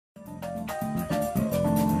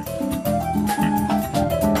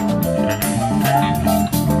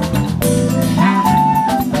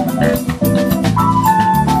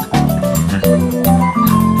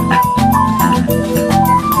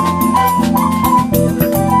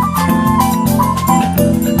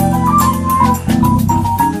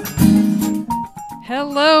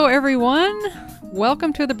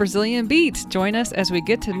Welcome to the Brazilian Beat. Join us as we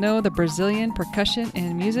get to know the Brazilian percussion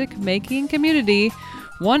and music making community,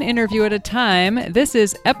 one interview at a time. This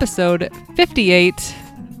is episode 58,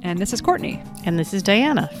 and this is Courtney. And this is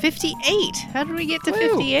Diana. 58. How did we get to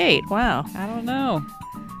 58? Wow. I don't know.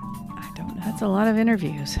 That's a lot of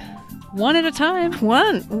interviews. One at a time.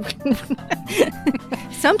 One.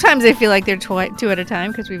 Sometimes I feel like they're two at a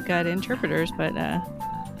time because we've got interpreters, but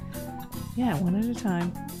yeah, one at a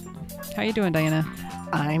time. How you doing, Diana?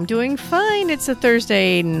 I'm doing fine. It's a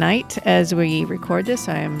Thursday night as we record this.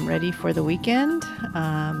 I am ready for the weekend.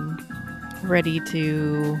 Ready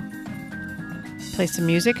to play some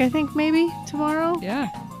music, I think, maybe tomorrow. Yeah.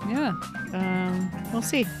 We'll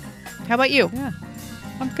see. How about you? Yeah,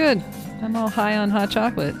 I'm good. I'm all high on hot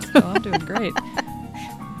chocolate, so I'm doing great.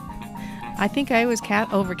 I think I was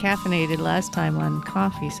over caffeinated last time on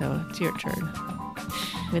coffee, so it's your turn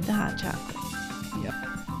with the hot chocolate. Yep.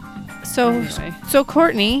 So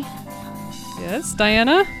Courtney. Yes,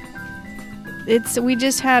 Diana. We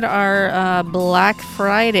just had our Black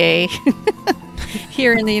Friday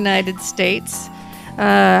here in the United States.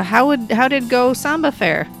 How did Go Samba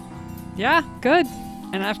fare? Yeah, good.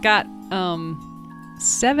 And I've got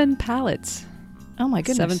 7 pallets. Oh my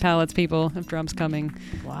goodness. 7 pallets, people, of drums coming.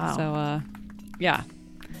 Wow. So, yeah.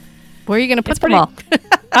 Where are you going to put them all?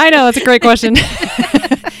 I know, it's a great question.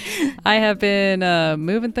 I have been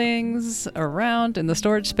moving things around in the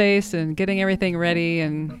storage space and getting everything ready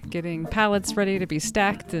and getting pallets ready to be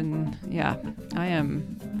stacked. And yeah, I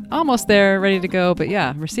am almost there, ready to go. But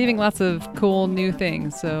yeah, receiving lots of cool new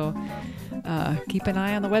things. So keep an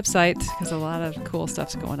eye on the website because a lot of cool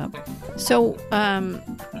stuff's going up. So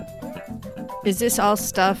is this all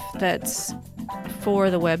stuff that's for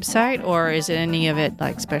the website, or is it any of it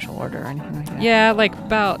like special order or anything like that? Yeah, like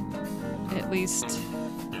about at least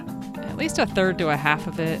a third to a half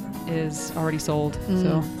of it is already sold.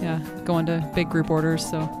 So yeah, going to big group orders.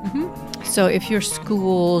 So So if your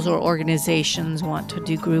schools or organizations want to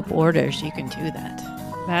do group orders, you can do that.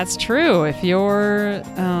 That's true. If your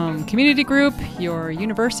community group, your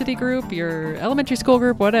university group, your elementary school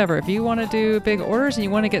group, whatever, if you want to do big orders and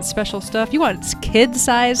you want to get special stuff, you want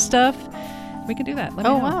kid-sized stuff, we can do that. Let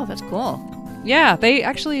me know. Wow, that's cool. Yeah, they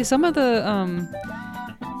actually some of the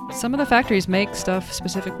factories make stuff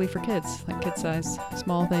specifically for kids, like kid-size,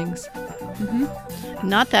 small things.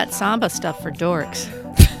 Not that samba stuff for dorks.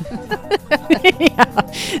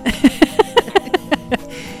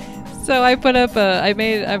 So I put up I've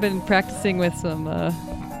been practicing with some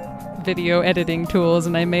video editing tools,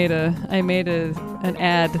 and I made an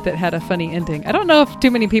ad that had a funny ending. I don't know if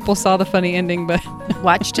too many people saw the funny ending, but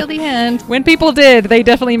watch till the end. When people did, they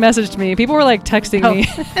definitely messaged me. People were like texting me.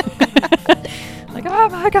 Like, oh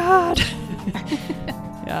my God.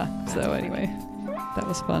 Yeah, so anyway, that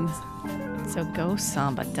was fun. So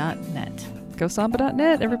GoSamba.net.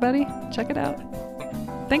 GoSamba.net, everybody. Check it out.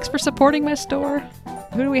 Thanks for supporting my store.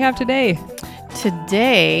 Who do we have today?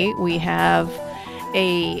 Today we have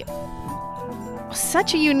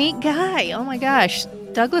such a unique guy. Oh my gosh.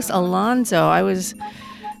 Douglas Alonso. I was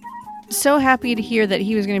so happy to hear that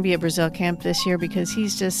he was going to be at Brazil Camp this year because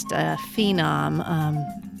he's just a phenom.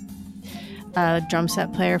 A drum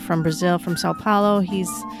set player from Brazil, from Sao Paulo. He's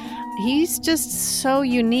just so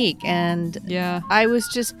unique. And yeah, let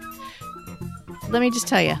me just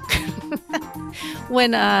tell you,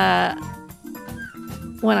 when I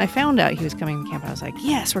found out he was coming to camp, I was like,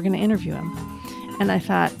 yes, we're going to interview him. And I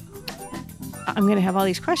thought, I'm going to have all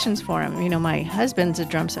these questions for him. You know, my husband's a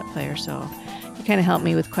drum set player, so he kind of helped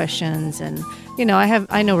me with questions. And, you know,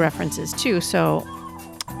 I know references too. So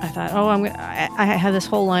I thought, I have this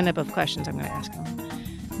whole lineup of questions I'm going to ask him.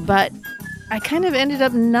 But I kind of ended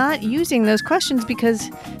up not using those questions because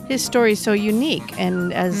his story is so unique.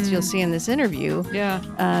 And as you'll see in this interview,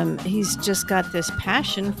 he's just got this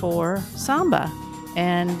passion for samba.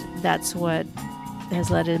 And that's what has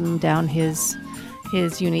led him down his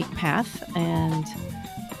unique path. And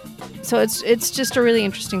so it's just a really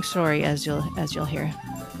interesting story as you'll hear.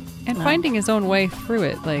 And finding his own way through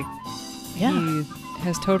it. Like, he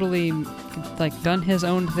has totally done his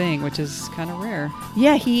own thing, which is kind of rare.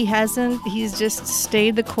 Yeah, he's just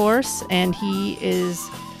stayed the course, and he is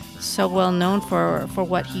so well known for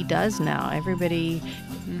what he does now. Everybody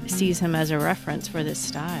sees him as a reference for this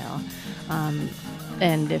style.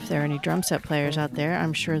 And if there are any drum set players out there,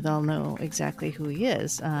 I'm sure they'll know exactly who he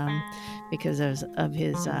is because of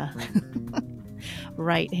his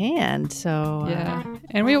right hand. So yeah,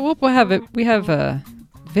 and we'll have it. We have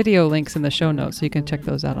video links in the show notes, so you can check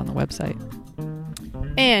those out on the website.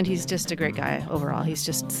 And he's just a great guy overall. He's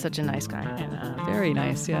just such a nice guy. And, Very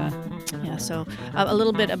nice, yeah. Yeah, so a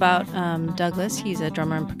little bit about Douglas. He's a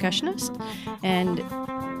drummer and percussionist and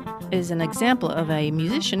is an example of a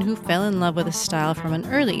musician who fell in love with a style from an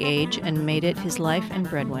early age and made it his life and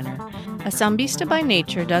breadwinner. A sambista by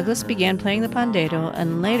nature, Douglas began playing the pandeiro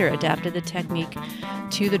and later adapted the technique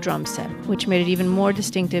to the drum set, which made it even more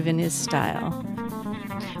distinctive in his style.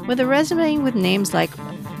 With a resume with names like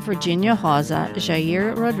Virginia Rosa,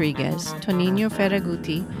 Jair Rodriguez, Toninho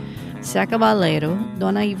Ferragutti, Seca Valero,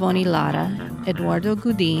 Dona Ivone Lara, Eduardo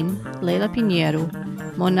Gudin, Leila Pinheiro,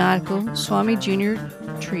 Monarco, Swami Jr.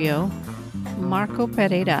 Trio, Marco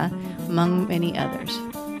Pereira, among many others.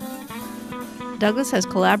 Douglas has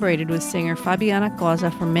collaborated with singer Fabiana Cosa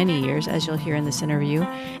for many years, as you'll hear in this interview,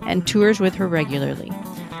 and tours with her regularly.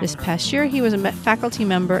 This past year, he was a faculty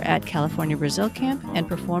member at California Brazil Camp and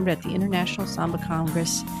performed at the International Samba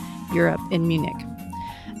Congress Europe in Munich.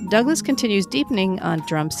 Douglas continues deepening on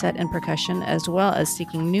drum set and percussion, as well as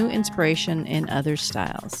seeking new inspiration in other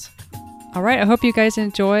styles. All right, I hope you guys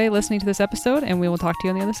enjoy listening to this episode, and we will talk to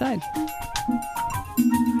you on the other side.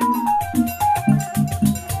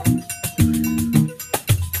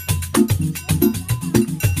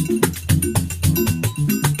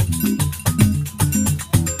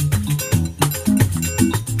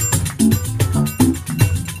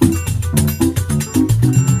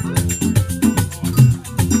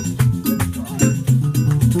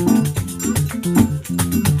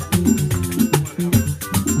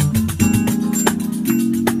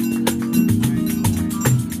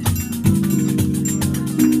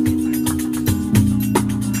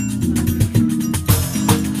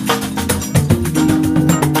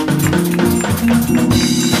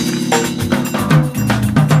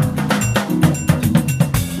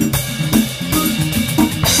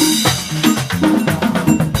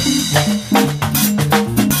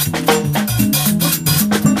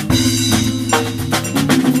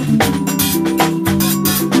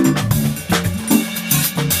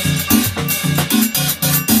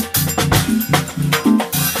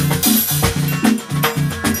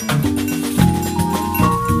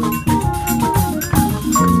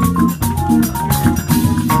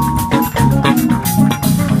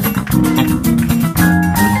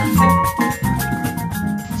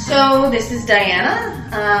 This is Diana.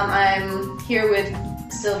 I'm here with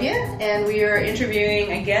Sylvia, and we are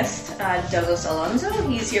interviewing a guest, Douglas Alonso.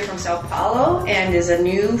 He's here from Sao Paulo and is a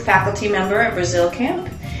new faculty member at Brazil Camp.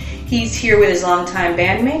 He's here with his longtime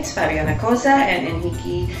bandmates, Fabiana Cosa and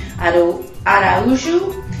Henrique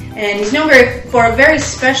Araújo. And he's known for a very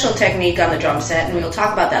special technique on the drum set, and we'll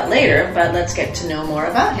talk about that later, but let's get to know more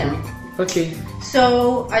about him. Ok.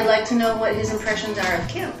 So, I'd like to know what his impressions are of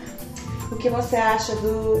camp. O que você acha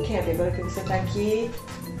do camp agora que você está aqui?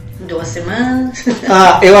 2 semanas.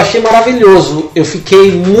 Eu achei maravilhoso. Eu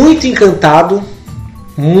fiquei muito encantado,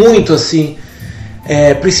 muito assim,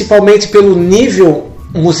 principalmente pelo nível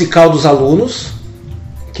musical dos alunos.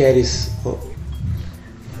 Queres?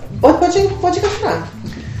 Pode continuar.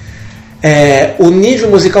 O nível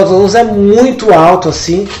musical dos alunos é muito alto,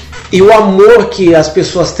 assim, e o amor que as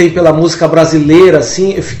pessoas têm pela música brasileira,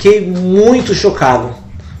 assim, eu fiquei muito chocado.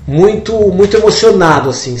 Muito, muito emocionado,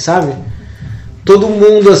 assim, sabe? Todo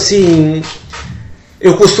mundo, assim,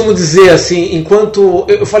 eu costumo dizer, assim, enquanto,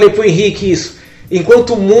 eu falei pro Henrique isso,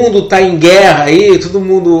 enquanto o mundo tá em guerra aí, todo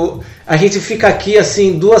mundo, a gente fica aqui,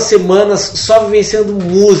 assim, 2 semanas só vivenciando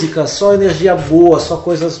música, só energia boa, só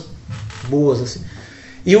coisas boas, assim.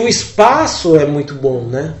 E o espaço é muito bom,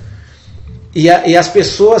 né? E as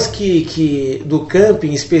pessoas que do camping,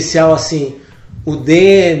 em especial, assim, o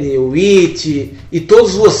Dene, o It e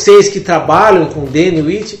todos vocês que trabalham com o Dene e o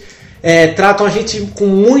It tratam a gente com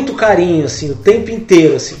muito carinho, assim, o tempo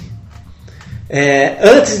inteiro, assim.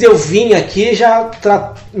 Antes de eu vir aqui já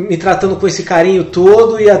me tratando com esse carinho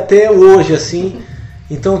todo e até hoje, assim.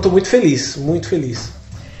 Então estou muito feliz, muito feliz.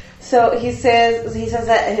 So he says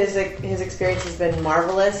that his experience has been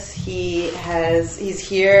marvelous. He's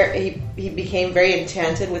here. He became very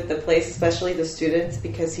enchanted with the place, especially the students,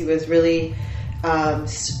 because he was really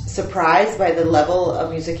surprised by the level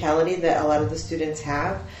of musicality that a lot of the students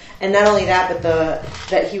have. And not only that, but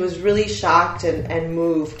that he was really shocked and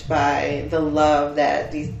moved by the love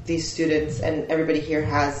that these students and everybody here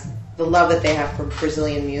has, the love that they have for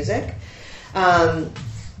Brazilian music.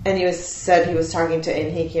 And he was talking to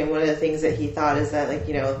Henrique, and one of the things that he thought is that, like,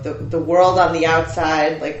 you know, the world on the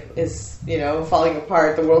outside, like, is, you know, falling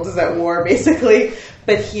apart. The world is at war, basically.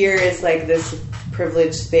 But here is like this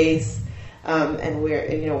privileged space, and where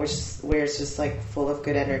it's just like full of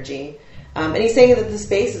good energy. And he's saying that the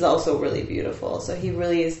space is also really beautiful. So he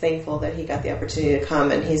really is thankful that he got the opportunity to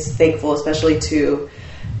come, and he's thankful especially to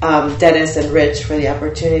Dennis and Rich for the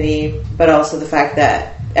opportunity, but also the fact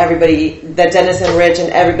that Dennis and Rich and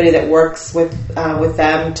everybody that works with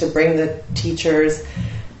them to bring the teachers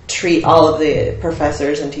treat all of the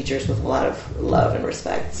professors and teachers with a lot of love and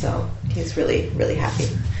respect. So he's really, really happy.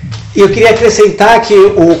 E eu queria acrescentar que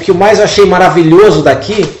o que eu mais achei maravilhoso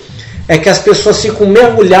daqui é que as pessoas ficam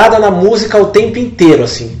mergulhadas na música o tempo inteiro,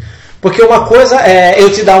 assim. Porque uma coisa é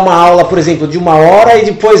eu te dar uma aula, por exemplo, de 1 hora e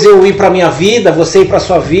depois eu ir para minha vida, você ir para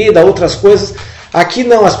sua vida, outras coisas. Aqui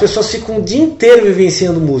não, as pessoas ficam o dia inteiro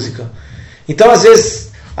vivenciando música. Então, às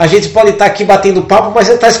vezes, a gente pode estar aqui batendo papo, mas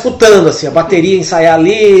você está escutando, assim, a bateria ensaiar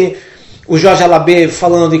ali, o Jorge Alabé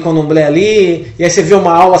falando em candomblé ali, e aí você vê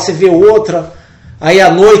uma aula, você vê outra. Aí à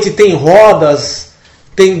noite tem rodas,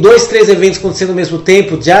 tem 2, 3 eventos acontecendo ao mesmo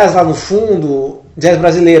tempo, jazz lá no fundo, jazz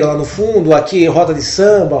brasileiro lá no fundo, aqui roda de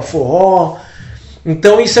samba, forró.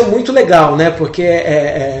 Então isso é muito legal, né? Porque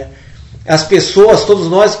as pessoas, todos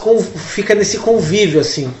nós, fica nesse convívio,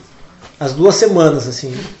 assim, as 2 semanas,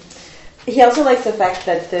 assim. He also likes the fact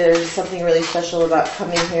that there's something really special about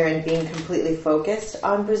coming here and being completely focused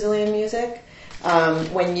on Brazilian music.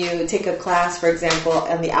 When you take a class, for example,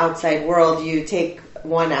 in the outside world, you take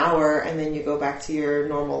 1 hour and then you go back to your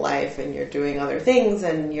normal life and you're doing other things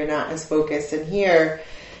and you're not as focused. And here,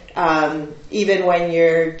 even when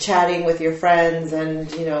you're chatting with your friends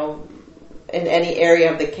and, you know, in any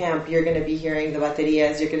area of the camp, you're going to be hearing the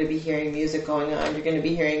baterias, you're going to be hearing music going on, you're going to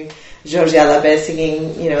be hearing Jorge Alabé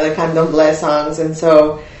singing, you know, the candomblé songs. And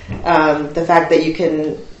so the fact that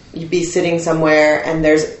you'd be sitting somewhere and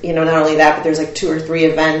there's, you know, not only that, but there's like 2 or 3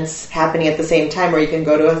 events happening at the same time, where you can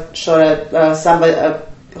go to a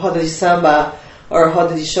roda de samba or a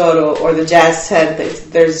roda de choro or the jazz tent.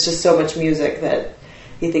 There's just so much music that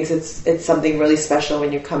he thinks it's something really special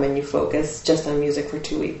when you come and you focus just on music for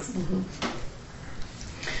 2 weeks. Mm-hmm.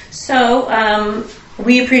 So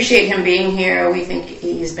we appreciate him being here. We think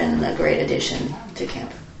he's been a great addition to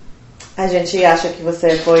camp. A gente acha que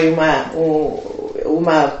você foi uma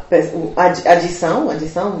adição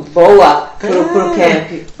boa pro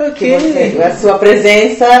camp. Okay. A sua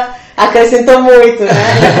presença acrescentou muito,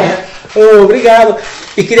 né? Obrigado.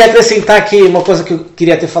 E queria acrescentar aqui uma coisa que eu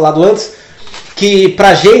queria ter falado antes, que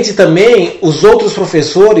pra gente também, os outros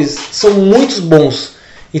professores são muito bons.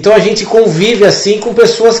 Então a gente convive assim com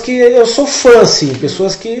pessoas que eu sou fã, assim,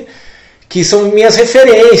 pessoas que são minhas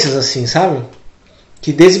referências, assim, sabe?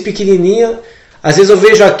 Que desde pequenininha, às vezes eu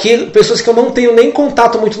vejo aqui pessoas que eu não tenho nem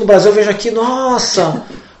contato muito no Brasil, eu vejo aqui, nossa,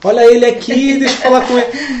 olha ele aqui, deixa eu falar com ele.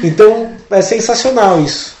 Então é sensacional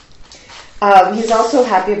isso. He's also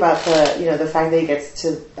happy about the fact that he gets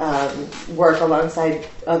to work alongside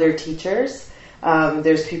other teachers.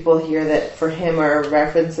 There's people here that for him are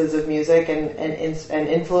references of music and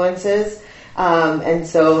influences. And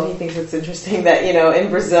so he thinks it's interesting that, you know, in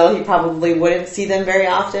Brazil he probably wouldn't see them very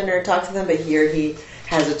often or talk to them, but here he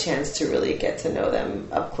has a chance to really get to know them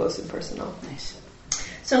up close and personal. Nice.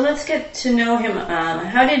 So let's get to know him.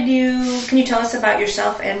 Can you tell us about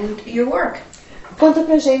yourself and your work? Conta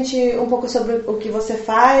pra gente um pouco sobre o que você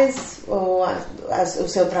faz, ou o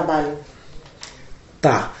seu trabalho.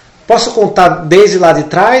 Tá. Posso contar desde lá de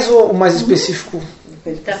trás ou mais específico?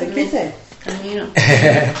 Depende do que você quiser.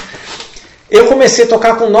 Eu comecei a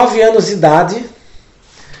tocar com 9 anos de idade.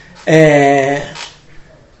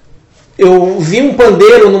 Eu vi um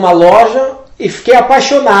pandeiro numa loja e fiquei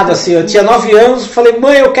apaixonado. Assim. Eu tinha 9 anos, falei,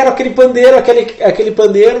 mãe, eu quero aquele pandeiro, aquele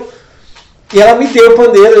pandeiro. E ela me deu o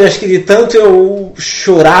pandeiro, eu acho que de tanto eu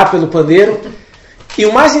chorar pelo pandeiro. E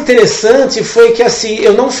o mais interessante foi que assim,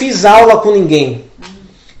 eu não fiz aula com ninguém.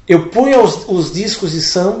 Eu punha os discos de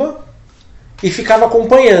samba e ficava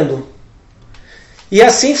acompanhando. E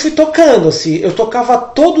assim fui tocando, assim. Eu tocava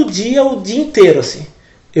todo dia, o dia inteiro, assim.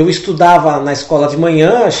 Eu estudava na escola de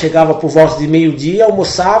manhã, chegava por volta de meio-dia,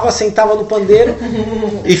 almoçava, sentava no pandeiro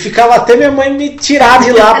e ficava até minha mãe me tirar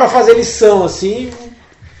de lá para fazer lição, assim.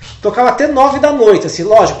 Tocava até 9 da noite, assim,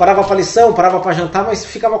 lógico, parava para lição, parava para jantar, mas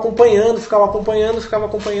ficava acompanhando.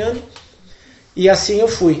 E assim eu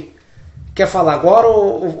fui. Quer falar agora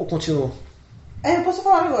ou continuo? Eu posso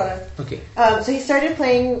falar agora. Okay. So he started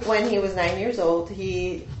playing when he was 9 years old.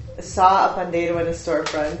 He saw a pandeiro in a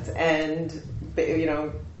storefront and, you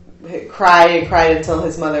know, cried until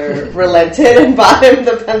his mother relented and bought him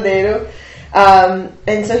the pandeiro.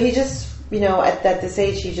 And so he just, you know, at this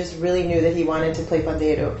age, he just really knew that he wanted to play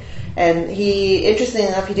pandeiro. And he, interestingly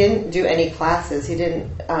enough, he didn't do any classes. He didn't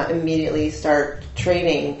immediately start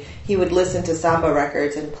training. He would listen to samba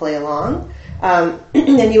records and play along.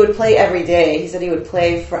 And he would play every day. He said he would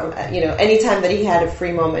play from, anytime that he had a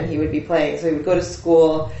free moment, he would be playing. So he would go to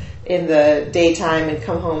school in the daytime and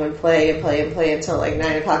come home and play until like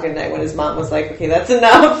 9 o'clock at night when his mom was like, okay, that's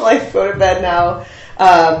enough, like go to bed now.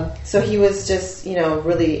 So he was just,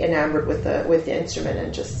 really enamored with the instrument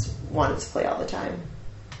and just wanted to play all the time.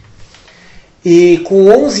 E com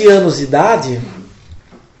 11 anos de idade,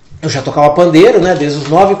 eu já tocava pandeiro, né? Desde os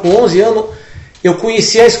 9, com 11 anos, eu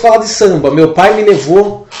conheci a escola de samba. Meu pai me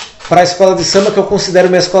levou para a escola de samba que eu considero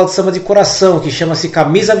minha escola de samba de coração, que chama-se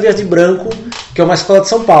Camisa Verde e Branco, que é uma escola de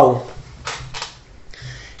São Paulo.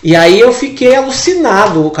 E aí eu fiquei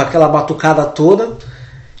alucinado com aquela batucada toda.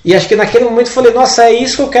 E acho que naquele momento eu falei, nossa, é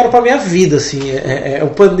isso que eu quero para minha vida, assim, é o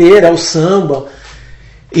pandeiro, é o samba.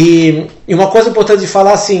 E uma coisa importante de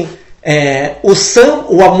falar, assim,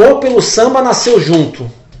 o amor pelo samba nasceu junto,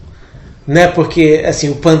 né? Porque assim,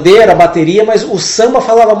 o pandeiro, a bateria, mas o samba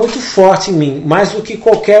falava muito forte em mim, mais do que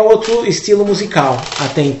qualquer outro estilo musical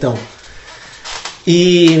até então.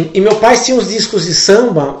 E meu pai tinha uns discos de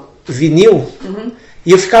samba, vinil,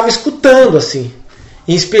 e eu ficava escutando, assim,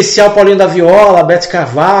 em especial Paulinho da Viola, Bete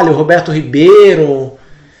Carvalho, Roberto Ribeiro,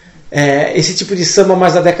 esse tipo de samba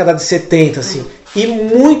mais da década de 70, assim. E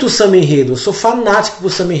muito samba enredo. Eu sou fanático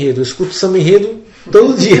por samba enredo. Eu escuto samba enredo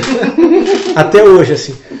todo dia. Até hoje,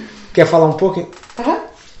 assim. Quer falar um pouco?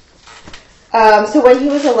 So when he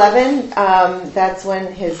was 11, that's when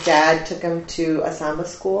his dad took him to a samba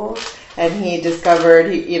school, and he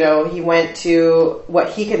discovered, he went to what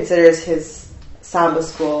he considers his samba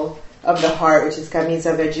school of the heart, which is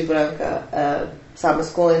Camisa Verde e Branca, samba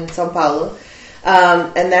school in São Paulo.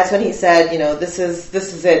 And that's when he said, this is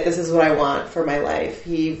it. This is what I want for my life.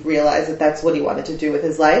 He realized that that's what he wanted to do with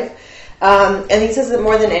his life. And he says that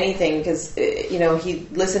more than anything, because, he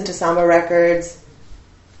listened to samba records.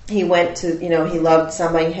 He went to, he loved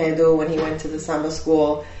samba enredo when he went to the samba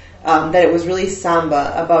school. That it was really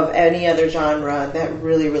samba above any other genre that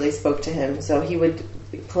really, really spoke to him. So he would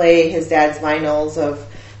play his dad's vinyls of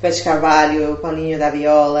Bete Carvalho, Paulinho da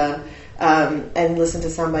Viola, and listen to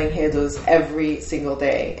samba enredos every single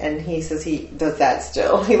day. And he says he does that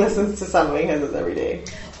still. He listens to samba enredos every day.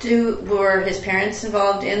 Were his parents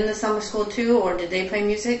involved in the samba school too, or did they play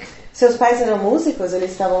music? Seus pais eram músicos?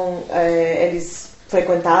 Eles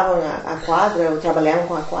frequentavam a quadra ou trabalhavam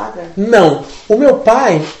com a quadra? Não. O meu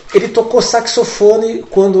pai, ele tocou saxofone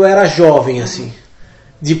quando era jovem, assim.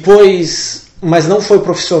 Depois, mas não foi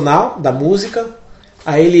profissional da música.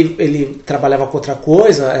 Aí ele trabalhava com outra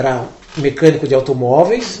coisa, era mecânico de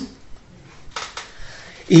automóveis.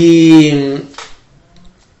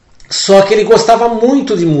 Só que ele gostava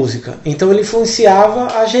muito de música, então ele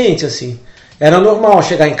influenciava a gente, assim. Era normal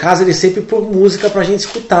chegar em casa, ele sempre pôr música pra gente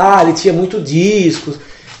escutar, ele tinha muito discos,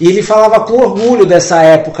 e ele falava com orgulho dessa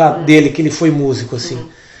época dele, que ele foi músico, assim.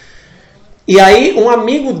 E aí um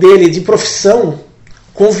amigo dele de profissão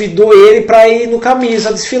convidou ele para ir no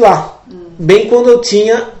Camisa desfilar, bem quando eu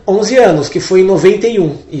tinha 11 anos, que foi em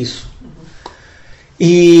 91, isso.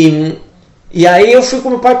 E aí eu fui com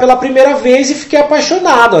meu pai pela primeira vez e fiquei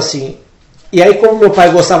apaixonado, assim. E aí, como meu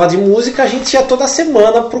pai gostava de música, a gente ia toda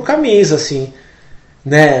semana pro Camisa, assim,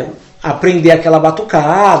 né? Aprender aquela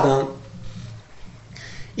batucada.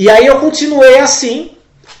 E aí eu continuei assim,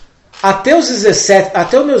 até os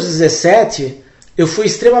meus 17, eu fui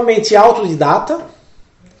extremamente autodidata.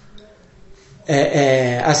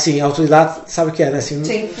 Assim, autodidata, sabe o que é, né? Assim,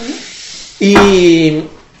 Sim.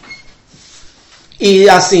 E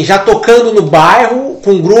assim, já tocando no bairro,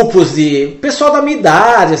 com grupos de pessoal da minha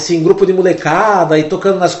idade, assim, grupo de molecada, e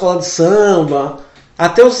tocando na escola de samba,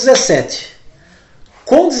 até os 17.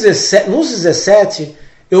 Nos 17,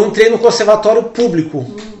 eu entrei no conservatório público,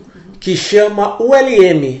 que chama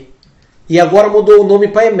ULM, e agora mudou o nome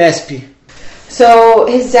para EMESP. So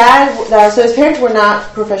his parents were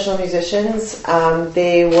not professional musicians.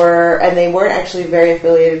 They weren't actually very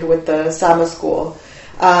affiliated with the samba school.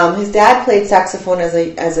 His dad played saxophone as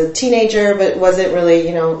a teenager, but wasn't really,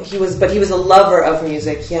 he was a lover of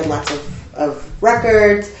music. He had lots of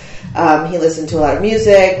records. He listened to a lot of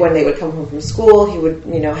music. When they would come home from school, he would,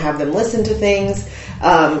 have them listen to things.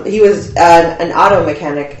 He was an auto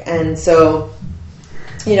mechanic, and so,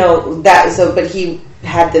 but he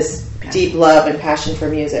had this deep love and passion for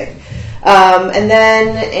music. And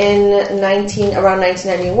then around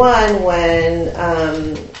 1991, when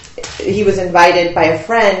he was invited by a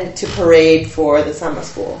friend to parade for the samba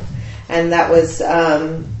school, and that was,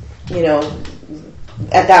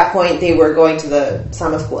 at that point, they were going to the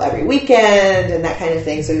samba school every weekend and that kind of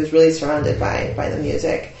thing. So he was really surrounded by the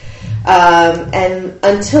music. And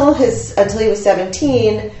until he was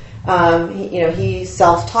 17, he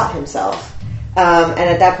self-taught himself. And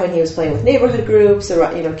at that point, he was playing with neighborhood groups,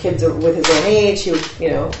 kids with his own age. He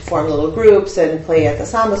would, form little groups and play at the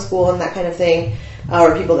samba school and that kind of thing,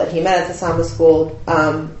 or people that he met at the samba school.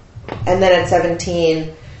 And then at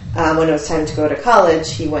 17, when it was time to go to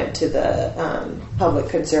college, he went to the public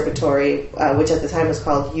conservatory, which at the time was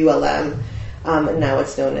called ULM, and now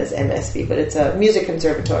it's known as MSB, but it's a music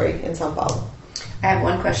conservatory in São Paulo. I have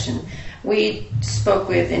one question. We spoke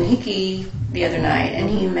with Henrique the other night, and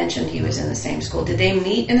he mentioned he was in the same school. Did they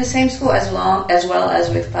meet in the same school as well as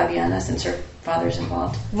with Fabiana, since her father's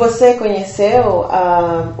involved? Você conheceu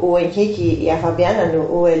o Henrique e a Fabiana no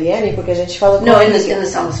ULM? Porque a gente falou com No, in the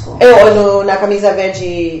summer school. Na camisa verde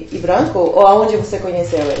e branco? Ou aonde você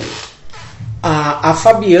conheceu ele? A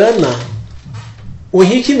Fabiana, o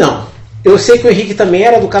Henrique não. Eu sei que o Henrique também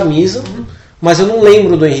era do camisa, mas eu não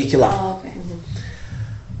lembro do Henrique lá. Oh, okay.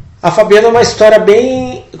 A Fabiana é uma história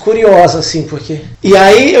bem curiosa, assim, porque... E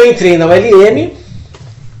aí eu entrei na ULM,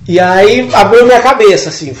 e aí abriu minha cabeça,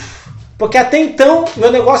 assim. Porque até então,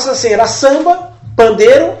 meu negócio assim, era samba,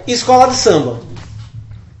 pandeiro e escola de samba.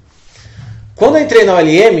 Quando eu entrei na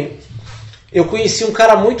ULM, eu conheci um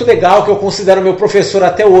cara muito legal, que eu considero meu professor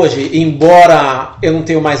até hoje. Embora eu não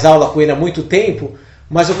tenha mais aula com ele há muito tempo,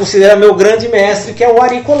 mas eu considero meu grande mestre, que é o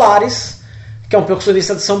Ari Colares, que é um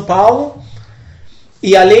percussionista de São Paulo.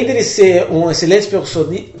 E além dele ser um excelente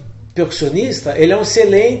percussionista, ele é um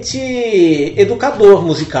excelente educador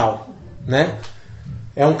musical, né?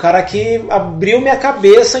 É um cara que abriu minha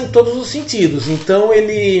cabeça em todos os sentidos. Então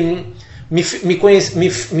ele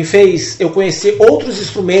me fez eu conhecer outros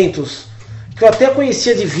instrumentos que eu até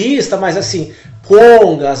conhecia de vista, mas assim,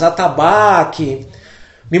 congas, atabaque,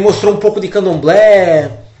 me mostrou um pouco de candomblé,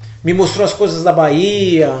 me mostrou as coisas da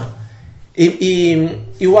Bahia.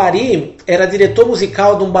 E o Ari era diretor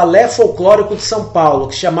musical de um balé folclórico de São Paulo,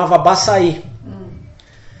 que se chamava Abaçaí.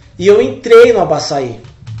 E eu entrei no Abaçaí.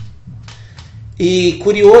 E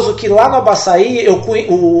curioso que lá no Abaçaí eu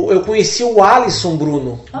conheci o Alisson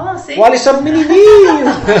Bruno. Oh, sim. O Alisson era um menininho.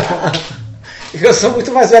 Eu sou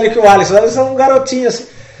muito mais velho que o Alisson. O Alisson era um garotinho assim.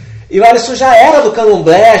 E o Alisson já era do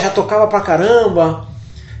candomblé, já tocava pra caramba.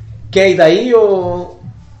 Quer ir daí ou...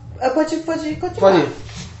 Pode continuar. Pode ir.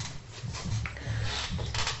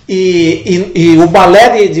 E o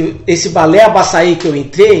balé, esse balé Abaçaí que eu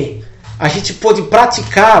entrei, a gente pôde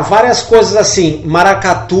praticar várias coisas assim,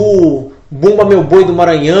 maracatu, bumba meu boi do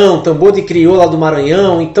Maranhão, tambor de crioula do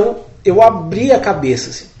Maranhão. Então eu abri a cabeça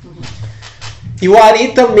assim. E o Ari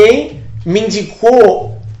também me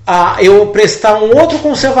indicou a eu prestar um outro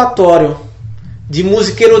conservatório de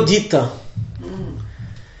música erudita.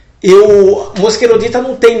 Música erudita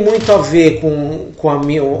não tem muito a ver com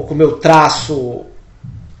o meu traço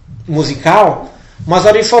musical, mas o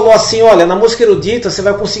Ari falou assim, olha, na música erudita você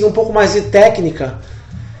vai conseguir um pouco mais de técnica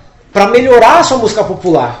para melhorar a sua música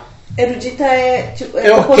popular. Erudita é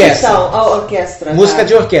orquestra. Música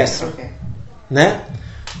de orquestra. Okay. Né?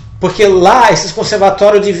 Porque lá esses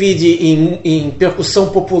conservatórios dividem em percussão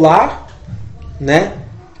popular, né?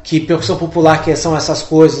 Que percussão popular que são essas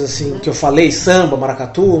coisas assim que eu falei, samba,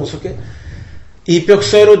 maracatu, não sei o quê. E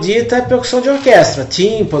percussão erudita é percussão de orquestra,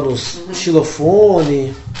 tímpanos,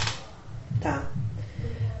 xilofone. Tá.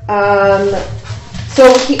 So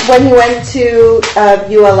when he went to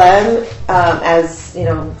ULM, as you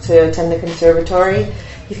know, to attend the conservatory,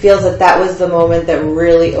 he feels that was the moment that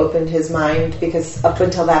really opened his mind, because up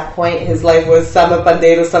until that point, his life was samba,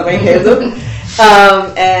 pandeiro, samba enredo,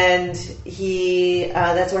 and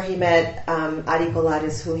that's where he met Ari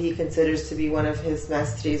Colares, who he considers to be one of his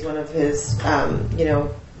mestres, one of his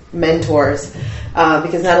mentors,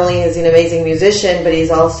 because not only is he an amazing musician, but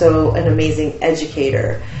he's also an amazing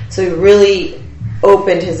educator. So he really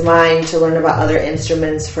opened his mind to learn about other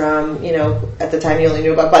instruments from, at the time he only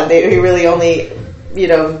knew about pandeiro. He really only,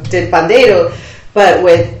 did pandeiro. But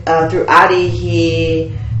through Ari,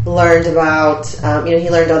 he learned about, he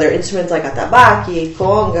learned other instruments like atabaque,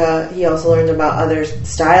 conga. He also learned about other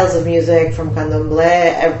styles of music from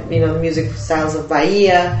candomblé, music styles of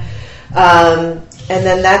Bahia. And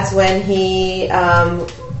then that's when he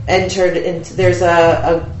entered into, there's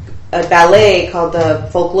a ballet called the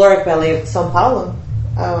Folkloric Ballet of São Paulo.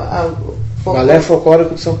 Balé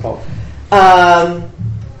Folclórico de São Paulo.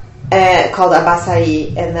 Called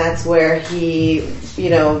Abaçaí, and that's where he,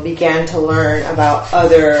 began to learn about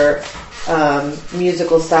other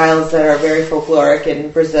musical styles that are very folkloric in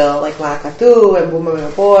Brazil, like maracatu and bumba meu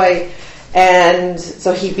boi. And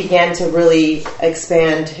so he began to really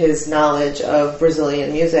expand his knowledge of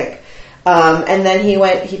Brazilian music. And then he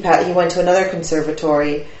went to another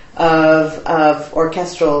conservatory of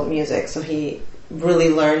orchestral music. So he really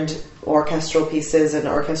learned orchestral pieces and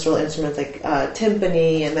orchestral instruments like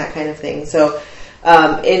timpani and that kind of thing. So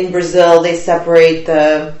in Brazil, they separate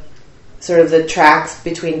the tracks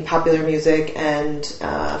between popular music and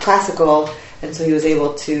classical, and so he was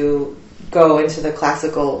able to go into the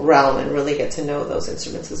classical realm and really get to know those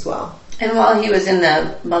instruments as well. And while he was in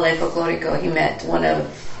the Ballet Folklorico, he met one of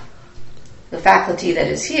the faculty that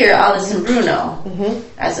is here, Alison Bruno,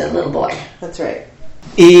 as a little boy. That's right.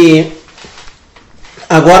 E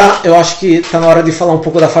agora eu acho que está na hora de falar um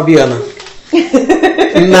pouco da Fabiana.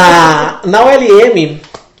 Na ULM,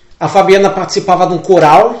 a Fabiana participava de um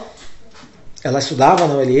coral. Ela estudava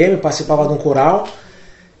na ULM, participava de um coral.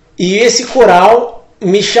 E esse coral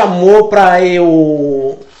me chamou para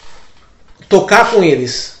eu tocar com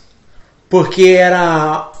eles. Porque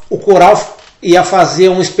o coral ia fazer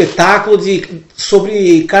um espetáculo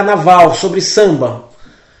sobre carnaval, sobre samba.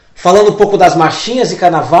 Falando um pouco das marchinhas de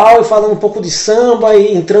carnaval e falando um pouco de samba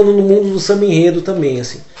e entrando no mundo do samba enredo também,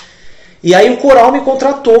 assim. E aí o coral me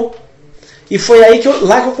contratou. E foi aí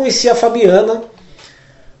lá que eu conheci a Fabiana.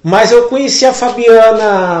 Mas eu conheci a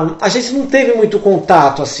Fabiana... A gente não teve muito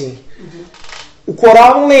contato, assim. O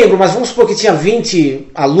coral não lembro, mas vamos supor que tinha 20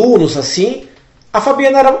 alunos, assim. A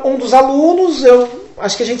Fabiana era um dos alunos.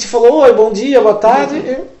 Acho que a gente falou, oi, bom dia, boa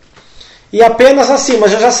tarde. E apenas assim,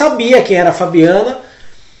 mas eu já sabia quem era a Fabiana.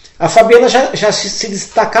 A Fabiana já se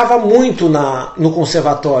destacava muito no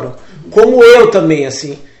conservatório. Como eu também,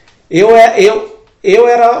 assim. Eu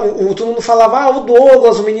era... Todo mundo falava, o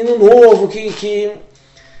Douglas, o menino novo, que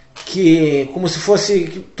como se fosse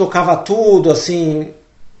que tocava tudo, assim,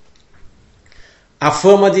 a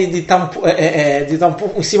fama de estar um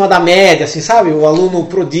pouco em cima da média, assim, sabe, o aluno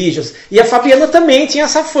prodígio, e a Fabiana também tinha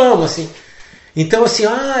essa fama, assim, então assim,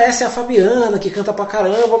 essa é a Fabiana que canta pra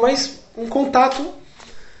caramba, mas um contato,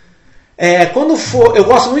 quando for, eu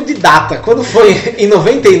gosto muito de data, quando foi em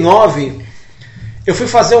 99, eu fui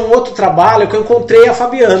fazer um outro trabalho que eu encontrei a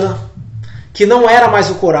Fabiana, que não era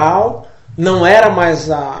mais o coral, não era mais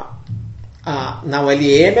na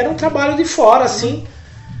ULM, era um trabalho de fora, assim.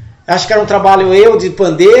 Acho que era um trabalho eu de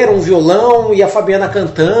pandeiro, um violão e a Fabiana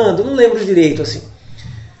cantando, não lembro direito, assim.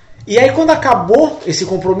 E aí quando acabou esse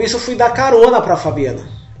compromisso, eu fui dar carona pra Fabiana.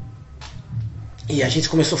 E a gente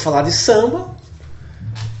começou a falar de samba.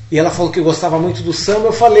 E ela falou que gostava muito do samba.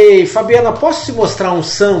 Eu falei, Fabiana, posso te mostrar um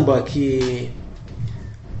samba que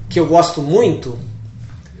eu gosto muito?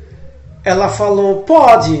 Ela falou,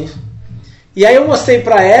 pode. E aí eu mostrei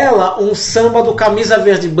pra ela um samba do Camisa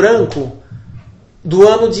Verde e Branco do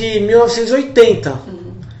ano de 1980,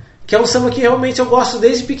 que é um samba que realmente eu gosto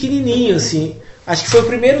desde pequenininho, assim. Acho que foi o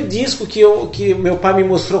primeiro disco que meu pai me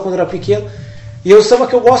mostrou quando eu era pequeno, e é um samba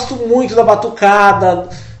que eu gosto muito da batucada,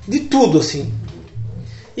 de tudo, assim.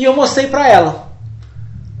 E eu mostrei pra ela.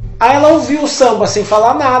 Aí ela ouviu o samba sem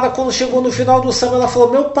falar nada. Quando chegou no final do samba, ela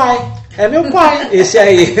falou, meu pai, é meu pai, esse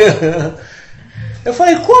aí. Eu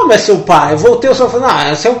falei, como é seu pai? Eu voltei, eu só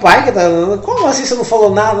falei, é seu pai que tá... Como assim você não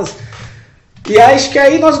falou nada? E acho que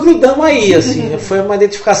aí nós grudamos aí, assim, foi uma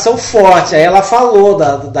identificação forte. Aí ela falou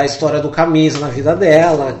da história do Camisa na vida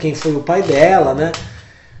dela, quem foi o pai dela, né?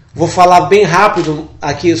 Vou falar bem rápido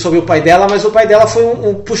aqui sobre o pai dela, mas o pai dela foi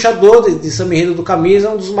um puxador de samba enredo do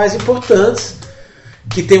Camisa, um dos mais importantes,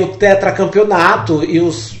 que tem o tetracampeonato, e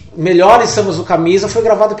os melhores sambas do Camisa foi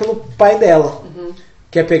gravado pelo pai dela.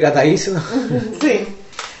 Quer pegar daí, senão? Sim.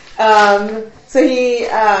 So he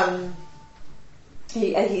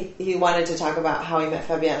wanted to talk about how he met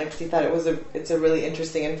Fabiana because he thought it's a really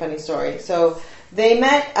interesting and funny story. So they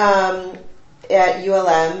met at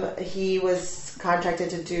ULM. He was contracted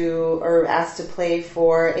to do or asked to play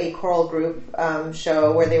for a choral group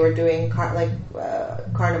show where they were doing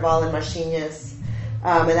carnival and marchinhas,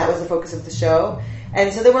 and that was the focus of the show.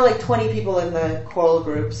 And so there were like 20 people in the choral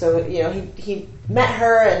group. So, he met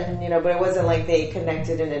her and, but it wasn't like they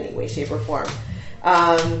connected in any way, shape, or form.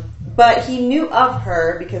 But he knew of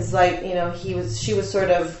her because she was sort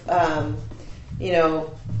of,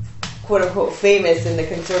 quote unquote famous in the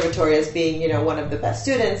conservatory as being, one of the best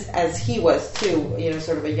students, as he was too,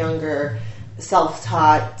 sort of a younger,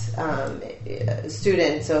 self-taught,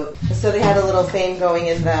 student. So they had a little fame going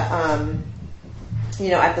in the,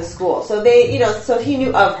 at the school. So so he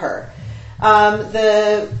knew of her.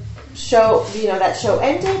 The show, that show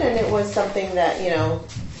ended, and it was something that,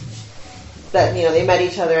 they met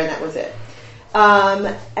each other, and that was it.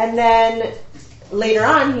 And then later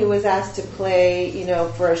on, he was asked to play,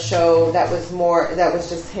 for a show that was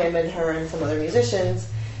just him and her and some other musicians.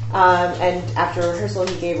 And after rehearsal,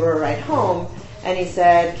 he gave her a ride home, and he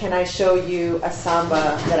said, "Can I show you a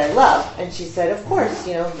samba that I love?" And she said, "Of course,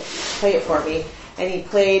 play it for me." And he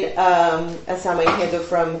played a samba enredo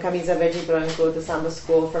from Camisa Verde y Branco, the samba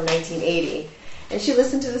school from 1980. And she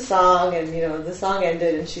listened to the song, and the song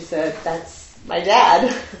ended, and she said, "That's my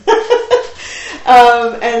dad."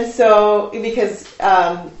 And so, because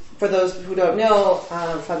for those who don't know,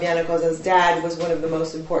 Fabiana Cosa's dad was one of the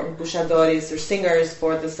most important puxadores or singers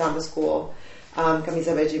for the samba school,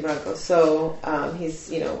 Camisa Verde y Branco. So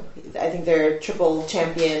he's, I think they're triple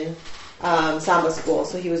champion samba school.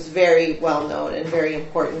 So he was very well known and very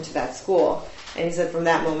important to that school. And he said from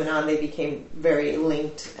that moment on, they became very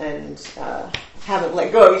linked and haven't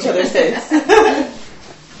let go of each other since.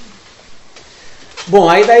 Bom,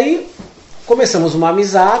 aí daí começamos uma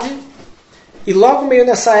amizade e logo meio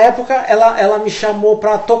nessa época ela me chamou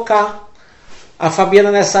para tocar. A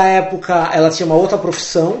Fabiana nessa época ela tinha uma outra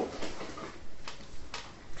profissão,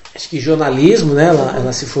 acho que jornalismo, né?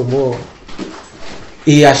 Ela se formou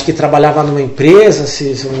e acho que trabalhava numa empresa,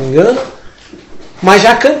 se eu não me engano, mas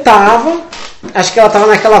já cantava. Acho que ela estava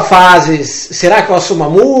naquela fase, será que eu assumo a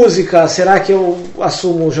música? Será que eu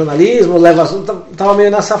assumo o jornalismo? Estava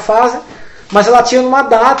meio nessa fase. Mas ela tinha numa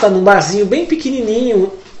data, num barzinho bem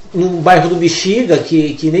pequenininho, num bairro do Bexiga,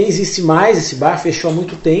 que nem existe mais, esse bar fechou há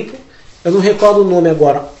muito tempo. Eu não recordo o nome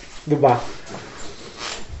agora do bar.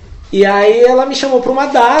 E aí ela me chamou para uma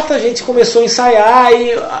data, a gente começou a ensaiar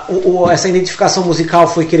e essa identificação musical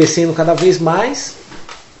foi crescendo cada vez mais.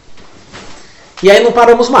 E aí não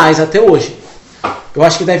paramos mais, até hoje. Eu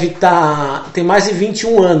acho que deve estar... tem mais de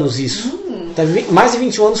 21 anos isso. Mais de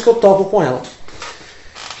 21 anos que eu toco com ela.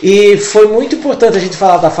 E foi muito importante a gente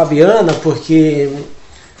falar da Fabiana, porque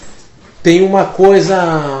tem uma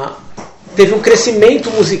coisa... teve um crescimento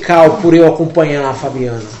musical por eu acompanhar a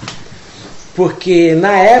Fabiana. Porque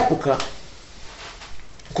na época,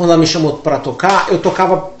 quando ela me chamou para tocar, eu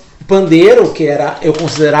tocava pandeiro, que eu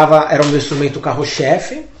considerava era o meu instrumento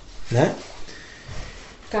carro-chefe, né?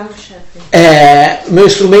 Carro-chefe. Meu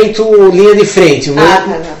instrumento linha de frente.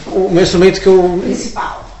 O meu instrumento que eu...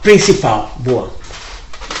 Principal, boa.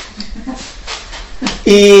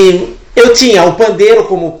 E eu tinha o pandeiro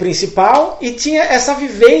como principal e tinha essa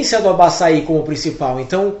vivência do abaçaí como principal.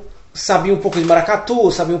 Então, sabia um pouco de maracatu,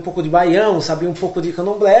 sabia um pouco de baião, sabia um pouco de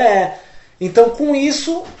candomblé. Então, com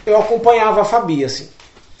isso, eu acompanhava a Fabi, assim.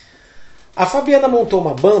 A Fabiana montou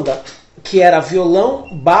uma banda que era violão,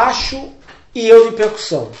 baixo e eu de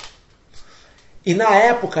percussão. E na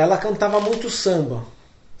época, ela cantava muito samba.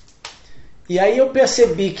 E aí eu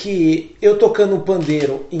percebi que eu tocando o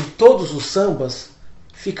pandeiro em todos os sambas,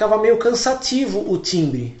 ficava meio cansativo o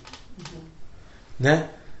timbre, né?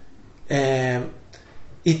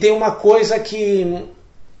 E tem uma coisa que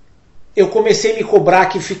eu comecei a me cobrar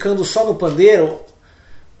que ficando só no pandeiro,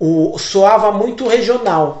 soava muito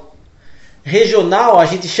regional. Regional, a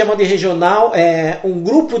gente chama de regional, um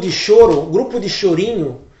grupo de choro, um grupo de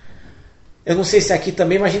chorinho, eu não sei se é aqui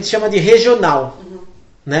também, mas a gente chama de regional,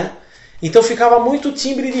 né? Então ficava muito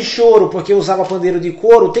timbre de choro, porque eu usava pandeiro de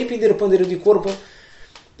couro, o tempo inteiro pandeiro de couro.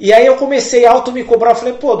 E aí eu comecei a me cobrar, eu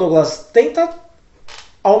falei, pô Douglas, tenta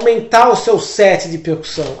aumentar o seu set de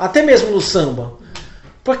percussão, até mesmo no samba.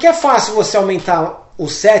 Porque é fácil você aumentar o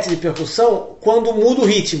set de percussão quando muda o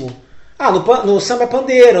ritmo. No samba é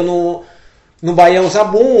pandeiro, no baião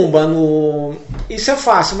zabumba, isso é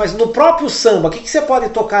fácil, mas no próprio samba, o que você pode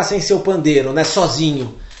tocar sem ser o pandeiro, né,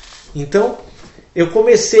 sozinho? Então, eu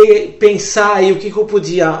comecei a pensar aí o que eu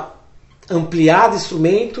podia ampliar de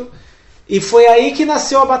instrumento, e foi aí que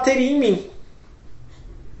nasceu a bateria em mim,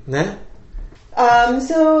 né?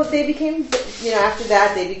 So they became, after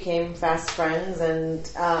that they became fast friends, and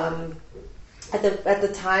at the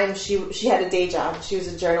time she had a day job. She was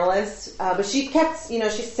a journalist, but she kept,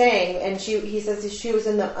 she sang, and he says she was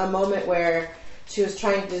in a moment where she was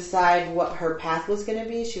trying to decide what her path was going to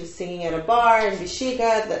be. She was singing at a bar in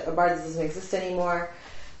Bexiga, a bar that doesn't exist anymore.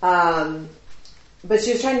 But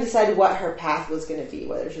she was trying to decide what her path was going to be,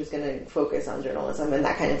 whether she was going to focus on journalism and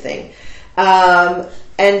that kind of thing.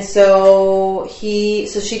 And so she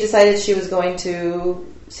decided she was going to,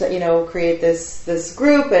 create this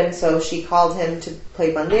group, and so she called him to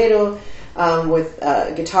play pandeiro with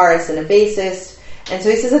a guitarist and a bassist. And so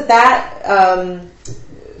he says that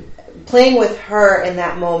playing with her in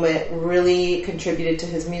that moment really contributed to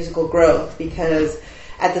his musical growth, because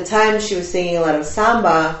at the time she was singing a lot of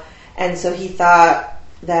samba, and so he thought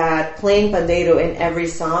that playing pandeiro in every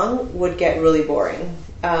song would get really boring.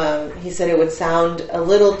 He said it would sound a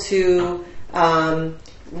little too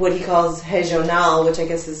what he calls regional, which I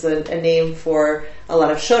guess is a name for a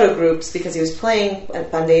lot of choro groups, because he was playing a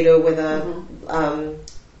pandeiro with a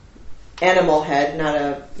animal head, not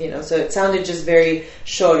a, so it sounded just very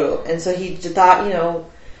choro. And so he thought,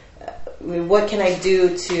 what can I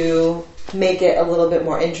do to make it a little bit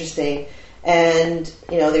more interesting? And,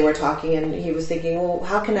 they were talking, and he was thinking, well,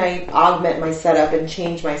 how can I augment my setup and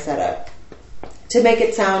change my setup to make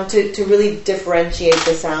it sound, to really differentiate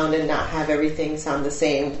the sound and not have everything sound the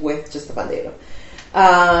same with just the pandeiro.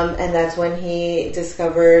 And that's when he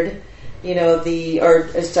discovered,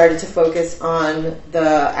 started to focus on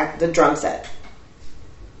the drum set.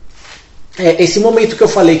 Esse momento que eu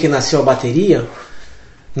falei que nasceu a bateria,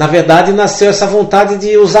 na verdade nasceu essa vontade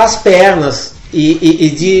de usar as pernas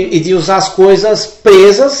e de usar as coisas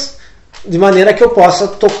presas de maneira que eu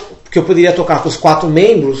poderia tocar com os 4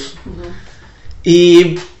 membros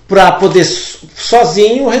e para poder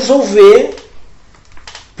sozinho resolver,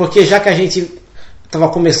 porque já que a gente estava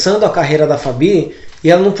começando a carreira da Fabi e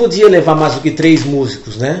ela não podia levar mais do que 3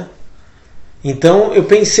 músicos, né? Então eu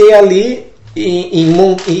pensei ali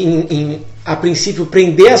em a princípio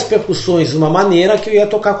prender as percussões de uma maneira que eu ia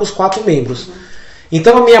tocar com os 4 membros.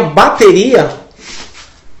 Então a minha bateria,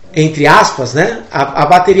 entre aspas, né? A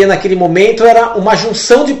bateria naquele momento era uma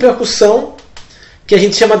junção de percussão que a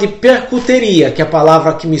gente chama de percuteria, que é a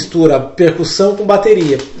palavra que mistura percussão com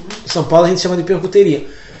bateria. Em São Paulo a gente chama de percuteria.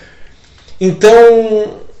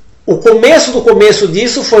 Então o começo do começo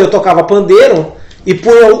disso foi eu tocava pandeiro e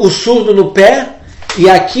punha o surdo no pé e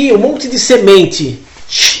aqui um monte de semente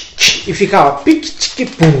e ficava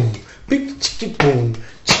pique-tique-pum, pique-tique-pum,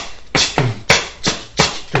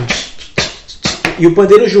 e o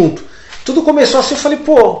pandeiro junto. Tudo começou assim, eu falei,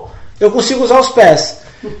 pô, eu consigo usar os pés.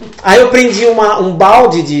 Aí eu prendi um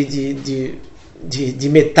balde de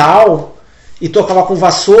metal e tocava com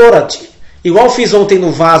vassoura, igual eu fiz ontem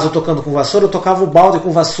no vaso tocando com vassoura, eu tocava o balde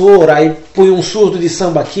com vassoura, aí punha um surdo de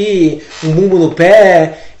samba aqui, um bumbo no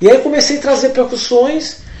pé, e aí eu comecei a trazer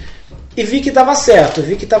percussões e vi que dava certo,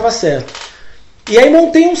 E aí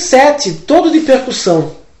montei um set todo de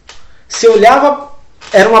percussão. Se eu olhava,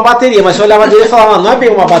 era uma bateria, mas se eu olhava dele e falava, não é bem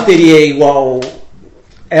uma bateria igual,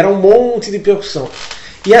 era um monte de percussão.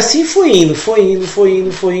 E assim foi indo.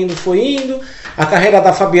 A carreira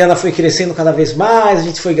da Fabiana foi crescendo cada vez mais, a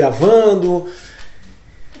gente foi gravando.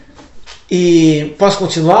 E posso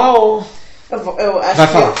continuar? Ou... Eu acho vai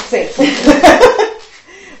falar. Sim.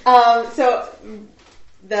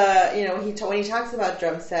 When he talks about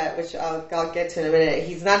drum set, which I'll get to in a minute,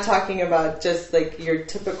 he's not talking about just like your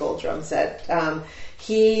typical drum set.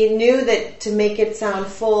 He knew that to make it sound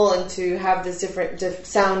full and to have this different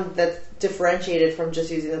sound that's differentiated from just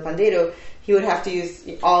using the pandeiro, he would have to use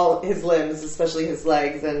all his limbs, especially his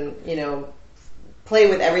legs, and play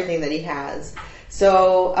with everything that he has.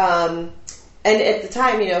 So, and at the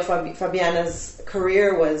time, Fabiana's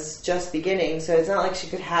career was just beginning, so it's not like she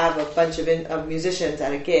could have a bunch of musicians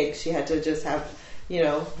at a gig. She had to just have,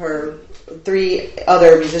 her 3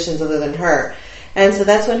 other musicians other than her. And so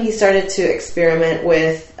that's when he started to experiment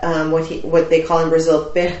with what they call in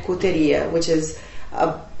Brazil percuteria, which is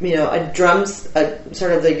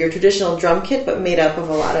sort of your traditional drum kit, but made up of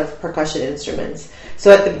a lot of percussion instruments.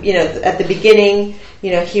 So at the beginning,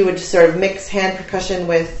 he would sort of mix hand percussion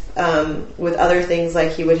with other things,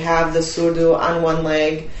 like he would have the surdo on one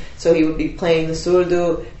leg, so he would be playing the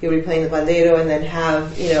surdo, he would be playing the pandeiro, and then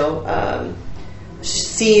have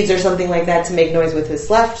seeds or something like that to make noise with his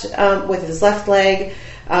left leg.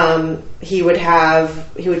 He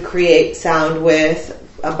would create sound with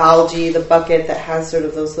a balji, the bucket that has sort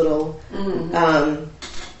of those little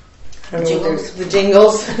the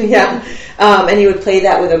jingles, yeah. And he would play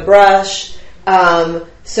that with a brush. What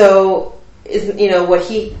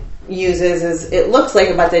he uses is, it looks like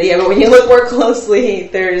a bateria, but when you look more closely,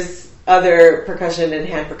 there's other percussion and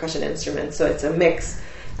hand percussion instruments. So it's a mix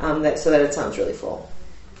so that it sounds really full.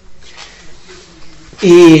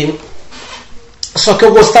 Só que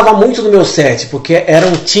eu gostava muito do meu set, porque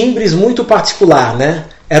eram timbres muito particular, né?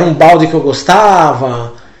 Era um balde que eu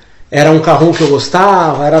gostava, era um carrom que eu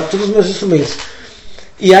gostava, era todos os meus instrumentos.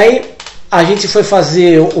 E aí a gente foi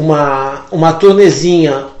fazer uma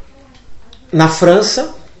turnezinha na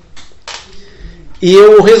França e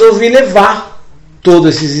eu resolvi levar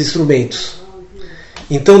todos esses instrumentos.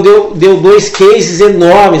 Então deu 2 cases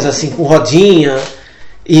enormes, assim, com rodinha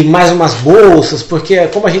e mais umas bolsas, porque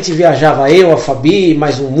como a gente viajava, eu, a Fabi,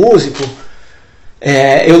 mais um músico,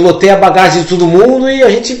 eu lotei a bagagem de todo mundo e a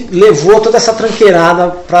gente levou toda essa tranqueirada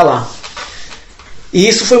para lá. E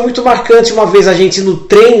isso foi muito marcante. Uma vez a gente no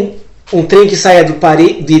trem, um trem que saía de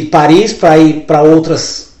Paris para ir para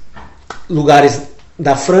outras lugares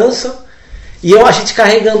da França. E a gente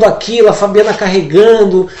carregando aquilo, a Fabiana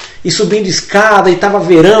carregando e subindo escada, e tava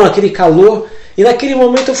verão, aquele calor. E naquele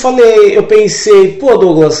momento eu pensei, pô,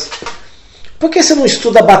 Douglas, por que você não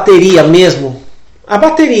estuda a bateria mesmo? A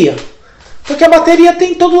bateria. Porque a bateria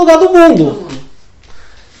tem em todo lugar do mundo.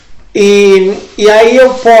 E aí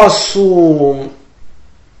eu posso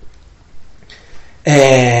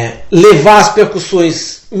levar as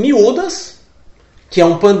percussões miúdas, que é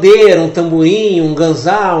um pandeiro, um tamborim, um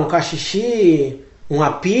ganzá, um cachixi, um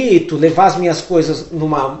apito, levar as minhas coisas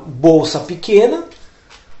numa bolsa pequena,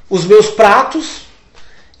 os meus pratos,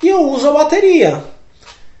 e eu uso a bateria.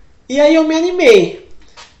 E aí eu me animei.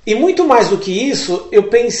 E muito mais do que isso, eu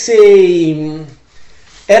pensei,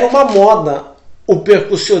 era uma moda o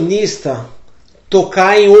percussionista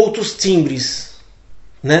tocar em outros timbres,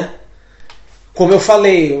 né? Como eu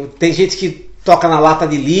falei, tem gente que toca na lata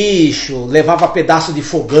de lixo, levava pedaço de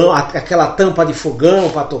fogão, aquela tampa de fogão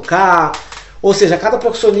para tocar. Ou seja, cada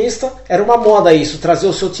percussionista, era uma moda isso, trazer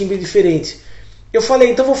o seu timbre diferente. Eu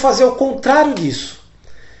falei, então vou fazer o contrário disso.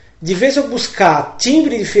 De vez eu buscar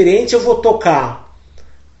timbre diferente, eu vou tocar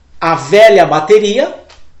a velha bateria,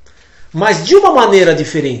 mas de uma maneira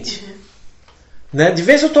diferente. Né? De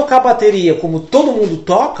vez eu tocar a bateria como todo mundo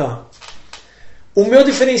toca, o meu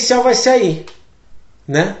diferencial vai ser aí.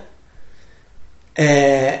 Né?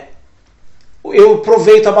 Eu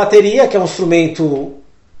aproveito a bateria, que é um instrumento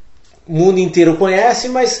o mundo inteiro conhece,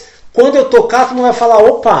 mas quando eu tocar, tu não vai falar,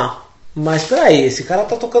 opa, mas peraí, esse cara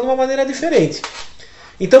tá tocando de uma maneira diferente.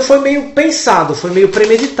 Então foi meio pensado, foi meio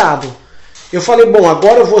premeditado. Eu falei, bom,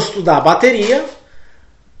 agora eu vou estudar a bateria,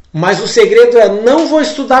 mas o segredo é não vou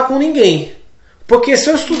estudar com ninguém. Porque se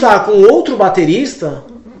eu estudar com outro baterista,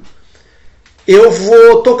 eu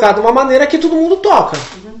vou tocar de uma maneira que todo mundo toca.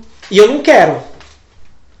 E eu não quero.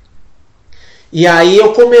 E aí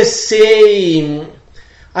eu comecei...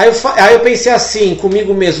 Aí eu pensei assim,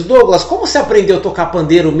 comigo mesmo, Douglas, como você aprendeu a tocar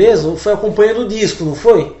pandeiro mesmo? Foi acompanhando o disco, não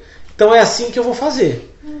foi? Então é assim que eu vou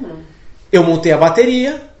fazer. Eu montei a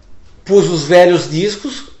bateria, pus os velhos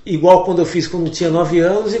discos, igual quando eu fiz quando tinha 9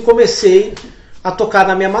 anos, e comecei a tocar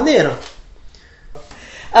da minha maneira.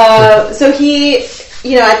 So he,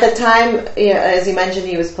 at the time, as you mentioned,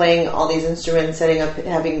 he was playing all these instruments, setting up,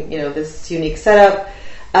 having, this unique setup.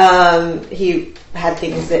 He had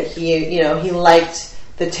things that he liked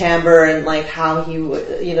the timbre and like how he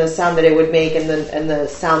would, sound that it would make and the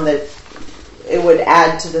sound that it would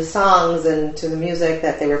add to the songs and to the music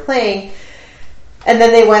that they were playing. And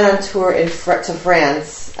then they went on tour to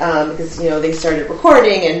France because, they started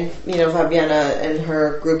recording and, Fabiana and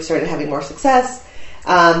her group started having more success.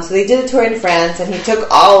 So they did a tour in France and he took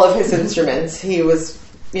all of his instruments. He was,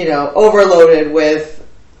 overloaded with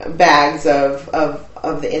bags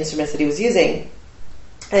of the instruments that he was using.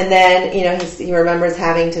 And then, he remembers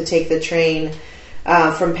having to take the train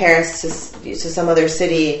from Paris to some other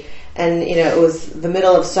city. And, it was the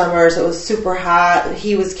middle of summer, so it was super hot.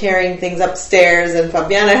 He was carrying things upstairs, and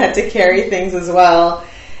Fabiana had to carry things as well.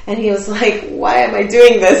 And he was like, why am I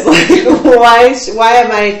doing this? Like, why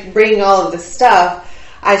am I bringing all of this stuff?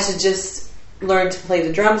 I should just learn to play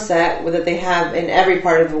the drum set that they have in every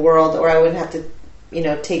part of the world, or I wouldn't have to,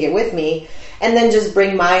 take it with me. And then just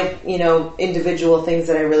bring my, individual things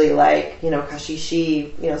that I really like,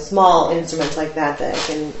 kashishi, small instruments like that I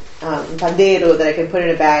can, pandeiro that I can put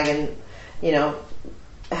in a bag and,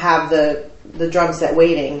 have the drum set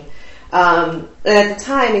waiting. And at the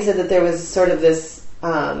time, he said that there was sort of this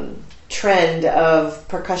trend of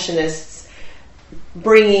percussionists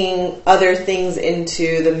bringing other things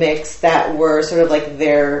into the mix that were sort of like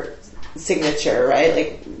their signature, right?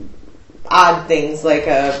 Like odd things like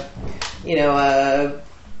a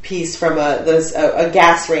piece from a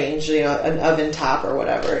gas range, an oven top or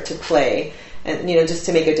whatever to play, and just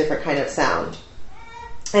to make a different kind of sound.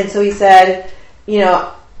 And so he said,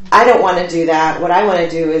 I don't want to do that. What I want to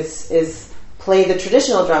do is play the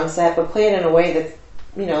traditional drum set, but play it in a way that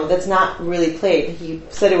that's not really played. He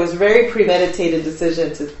said it was a very premeditated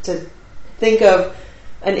decision to think of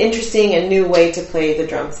an interesting and new way to play the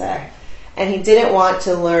drum set. And he didn't want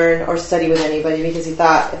to learn or study with anybody because he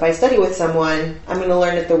thought, if I study with someone, I'm going to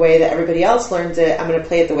learn it the way that everybody else learns it. I'm going to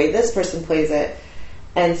play it the way this person plays it.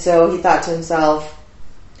 And so he thought to himself,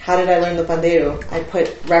 how did I learn the pandeiro? I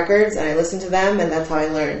put records and I listened to them, and that's how I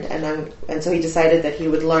learned. And so he decided that he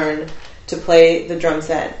would learn to play the drum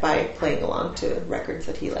set by playing along to records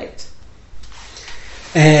that he liked.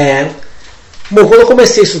 Bom, quando eu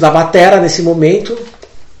comecei a estudar batera nesse momento,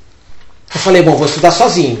 eu falei, bom, vou estudar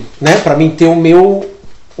sozinho, né? Para mim ter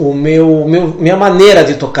minha maneira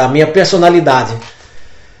de tocar, minha personalidade.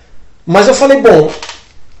 Mas eu falei, bom,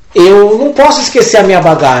 eu não posso esquecer a minha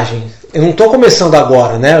bagagem. Eu não estou começando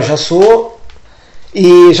agora, né? Eu já sou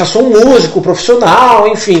um músico profissional,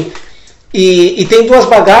 enfim. E tem duas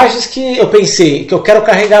bagagens que eu pensei, que eu quero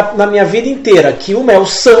carregar na minha vida inteira, que uma é o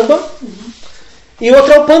samba e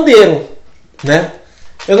outra é o pandeiro, né?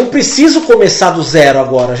 Eu não preciso começar do zero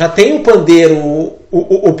agora, já tenho o pandeiro,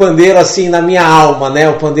 o pandeiro assim na minha alma, né?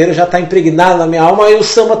 O pandeiro já está impregnado na minha alma e o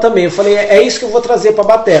samba também. Eu falei, é isso que eu vou trazer para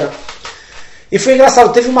a batera. E foi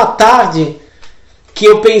engraçado, teve uma tarde que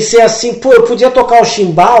eu pensei assim, pô, eu podia tocar o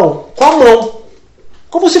chimbal com a mão,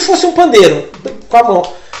 como se fosse um pandeiro, com a mão.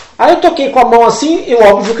 Aí eu toquei com a mão assim, e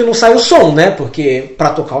óbvio que não sai o som, né? Porque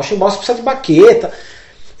para tocar o chimbal você precisa de baqueta.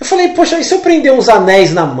 Eu falei, poxa, e se eu prender uns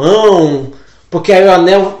anéis na mão? Porque aí o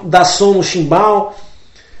anel dá som no chimbal.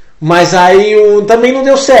 Mas aí também não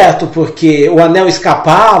deu certo, porque o anel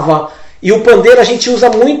escapava. E o pandeiro a gente usa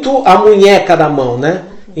muito a munheca da mão, né?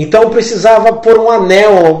 Então eu precisava pôr um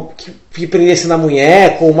anel que prendesse na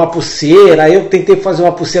munheca, ou uma pulseira. Aí eu tentei fazer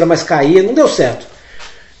uma pulseira, mas caía, não deu certo.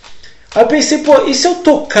 Aí eu pensei, pô, e se eu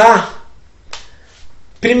tocar?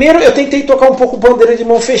 Primeiro eu tentei tocar um pouco o pandeiro de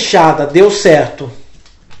mão fechada, deu certo.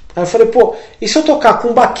 Aí eu falei, pô, e se eu tocar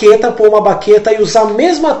com baqueta, pôr uma baqueta e usar a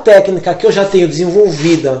mesma técnica que eu já tenho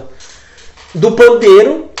desenvolvida do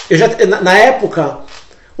pandeiro? Na época,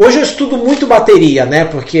 hoje eu estudo muito bateria, né?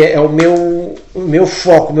 Porque é o meu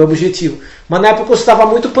foco, o meu objetivo. Mas na época eu estudava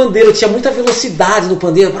muito pandeiro, tinha muita velocidade no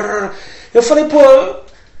pandeiro. Eu falei, pô,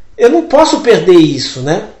 eu não posso perder isso,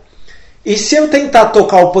 né? E se eu tentar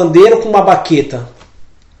tocar o pandeiro com uma baqueta?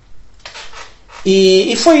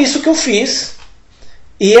 E foi isso que eu fiz.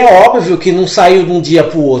 E é óbvio que não saiu de um dia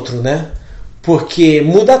para o outro, né? Porque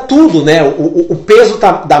muda tudo, né? O peso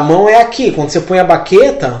da mão é aqui. Quando você põe a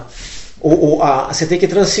baqueta, você tem que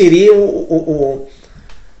transferir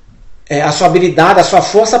a sua habilidade, a sua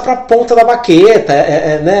força para a ponta da baqueta.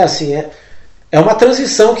 Né? Assim, é uma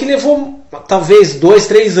transição que levou talvez 2,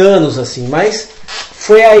 3 anos, assim, mas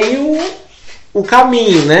foi aí o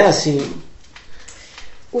caminho, né? Assim,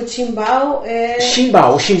 o timbal é...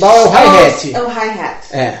 Chimbal. O chimbal é o hi-hat. É o hi-hat.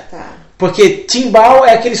 É. Tá. Porque timbal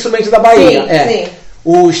é aquele instrumento da Bahia. Sim, sim.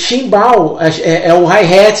 O chimbal é o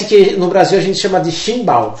hi-hat que no Brasil a gente chama de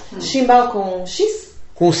chimbal. Chimbal com X?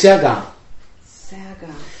 Com CH. CH. Tá.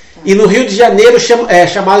 E no Rio de Janeiro é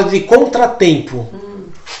chamado de contratempo.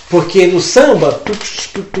 Porque no samba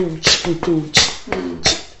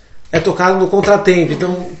é tocado no contratempo.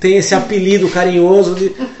 Então tem esse apelido carinhoso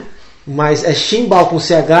de... Mas é chimbal com CH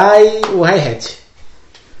e o hi-hat.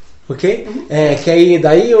 Ok? Quer ir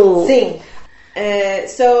daí ou... Sim.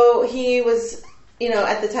 So he was,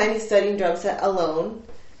 at the time he's studying drum set alone.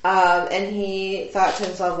 And he thought to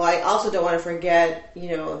himself, well, I also don't want to forget,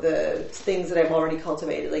 the things that I've already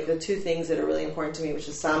cultivated, like the two things that are really important to me, which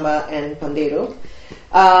is samba and pandeiro.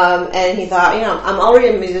 And he thought, I'm already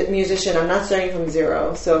a musician. I'm not starting from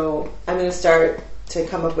zero. So I'm going to start to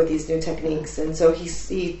come up with these new techniques. And so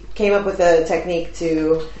he came up with a technique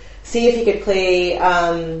to see if he could play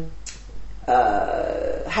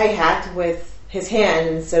hi-hat with his hand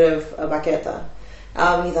instead of a baqueta.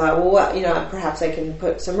 He thought, well, perhaps I can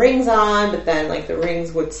put some rings on, but then the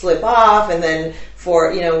rings would slip off, and then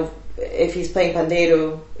if he's playing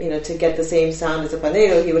pandeiro, to get the same sound as a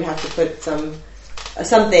pandeiro, he would have to put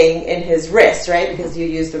something in his wrist, right? Because you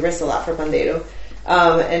use the wrist a lot for pandeiro.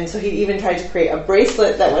 And so he even tried to create a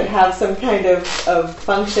bracelet that would have some kind of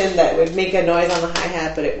function that would make a noise on the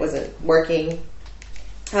hi-hat, but it wasn't working.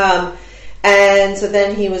 And so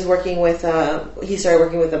then he was working with, he started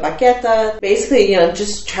working with a baqueta. Basically,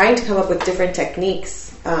 just trying to come up with different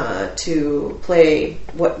techniques to play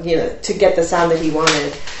to get the sound that he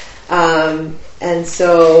wanted. And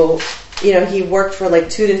so, he worked for 2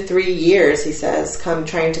 to 3 years, he says,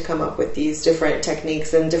 trying to come up with these different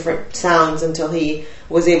techniques and different sounds until he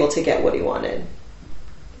was able to get what he wanted.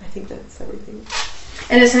 I think that's everything.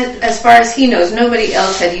 And as far as he knows, nobody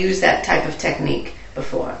else had used that type of technique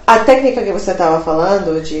before. A técnica que você estava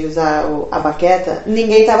falando de usar a baqueta,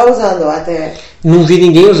 ninguém estava usando até... Não vi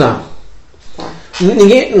ninguém usar. Tá.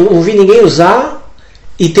 Não vi ninguém usar.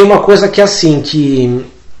 E tem uma coisa que é assim, que...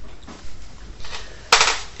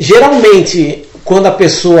 Geralmente, quando a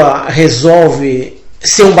pessoa resolve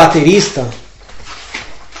ser um baterista,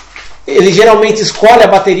 ele geralmente escolhe a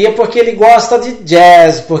bateria porque ele gosta de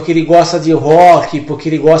jazz, porque ele gosta de rock, porque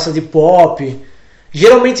ele gosta de pop.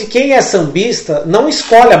 Geralmente quem é sambista não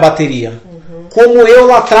escolhe a bateria. Como eu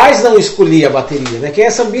lá atrás não escolhi a bateria. Né? Quem é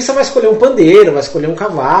sambista vai escolher um pandeiro, vai escolher um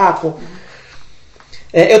cavaco.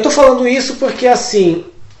 Eu estou falando isso porque assim...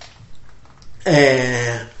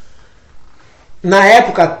 Na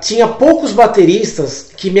época tinha poucos bateristas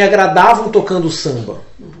que me agradavam tocando samba.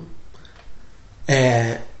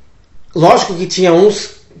 Lógico que tinha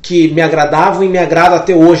uns que me agradavam e me agradam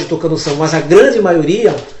até hoje tocando samba, mas a grande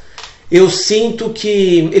maioria eu sinto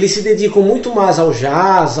que eles se dedicam muito mais ao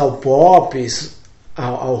jazz, ao pop,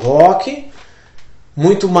 ao rock,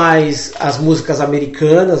 muito mais às músicas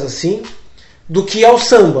americanas assim, do que ao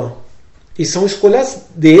samba. E são escolhas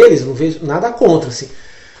deles, não vejo nada contra assim.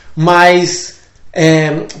 Mas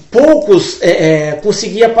poucos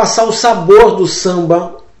conseguia passar o sabor do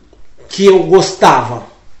samba que eu gostava,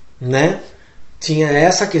 né? Tinha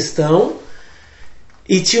essa questão.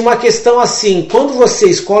 E tinha uma questão assim, quando você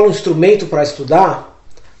escolhe um instrumento para estudar,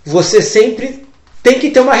 você sempre tem que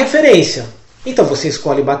ter uma referência. Então você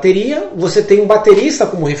escolhe bateria, você tem um baterista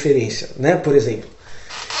como referência, né, por exemplo.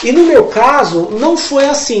 E no meu caso, não foi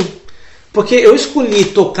assim. Porque eu escolhi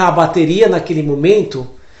tocar a bateria naquele momento,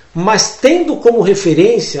 mas tendo como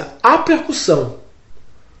referência a percussão.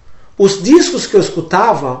 Os discos que eu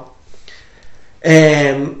escutava,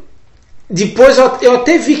 depois eu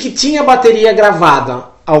até vi que tinha bateria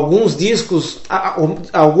gravada. Alguns discos, a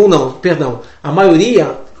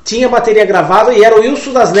maioria tinha bateria gravada e era o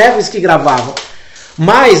Wilson das Neves que gravava.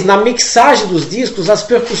 Mas na mixagem dos discos as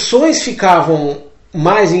percussões ficavam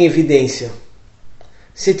mais em evidência.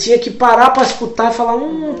 Você tinha que parar para escutar e falar,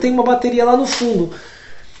 tem uma bateria lá no fundo.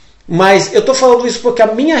 Mas eu estou falando isso porque a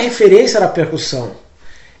minha referência era a percussão.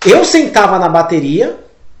 Eu sentava na bateria,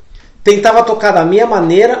 tentava tocar da minha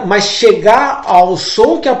maneira, mas chegar ao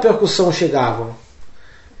som que a percussão chegava.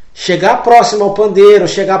 Chegar próximo ao pandeiro,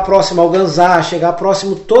 chegar próximo ao ganzá, chegar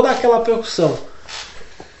próximo toda aquela percussão.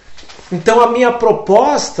 Então a minha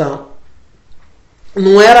proposta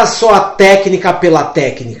não era só a técnica pela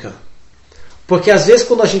técnica. Porque às vezes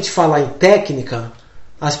quando a gente fala em técnica,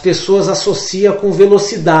 as pessoas associam com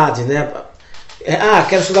velocidade, né?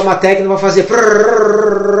 Quero estudar uma técnica para fazer...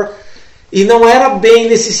 E não era bem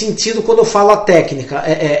nesse sentido quando eu falo a técnica.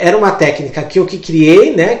 Era uma técnica que eu que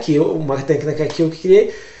criei, né? Uma técnica que eu que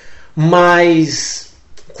criei, mas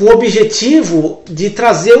com o objetivo de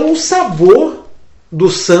trazer um sabor do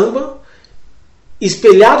samba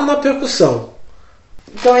espelhado na percussão.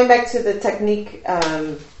 Going back to the technique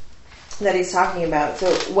that he's talking about, so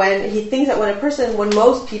when he thinks that when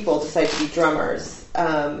most people decide to be drummers,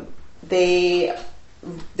 they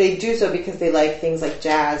do so because they like things like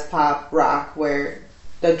jazz, pop, rock, where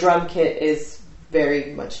the drum kit is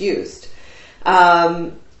very much used.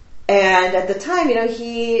 And at the time,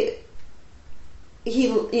 he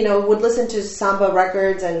would listen to samba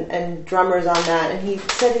records and drummers on that, and he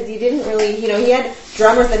said that he didn't really, he had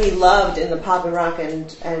drummers that he loved in the pop and rock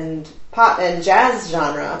and pop and jazz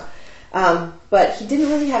genre, but he didn't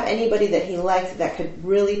really have anybody that he liked that could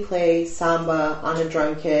really play samba on a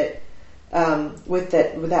drum kit. With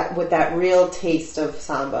that real taste of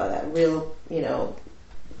samba, that real,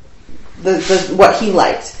 what he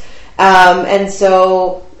liked. And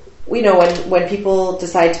so, when people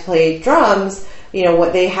decide to play drums,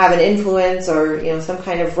 what they have an influence or, some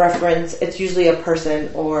kind of reference, it's usually a person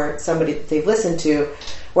or somebody that they've listened to.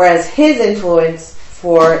 Whereas his influence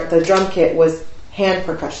for the drum kit was hand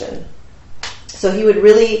percussion. So he would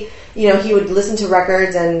really, he would listen to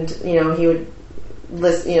records and, he would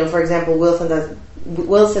listen, for example, Wilson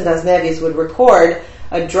Das Neves would record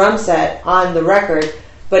a drum set on the record,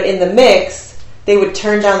 but in the mix, they would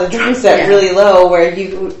turn down the drum set really low, where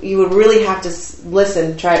you would really have to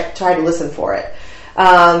listen, try to listen for it.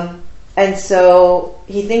 And so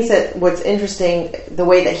he thinks that what's interesting, the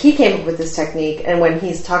way that he came up with this technique, and when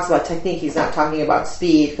he talks about technique, he's not talking about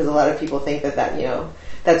speed, because a lot of people think that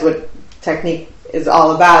that's what technique is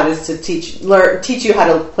all about, is to teach you how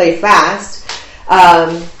to play fast.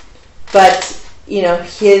 But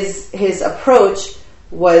his approach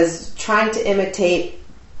was trying to imitate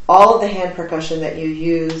all of the hand percussion that you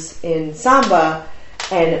use in samba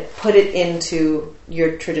and put it into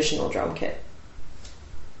your traditional drum kit.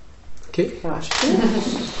 Ok.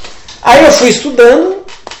 Aí eu fui estudando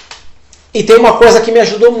e tem uma coisa que me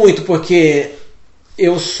ajudou muito, porque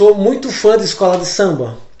eu sou muito fã de escola de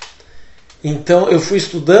samba. Então eu fui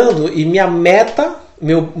estudando e minha meta,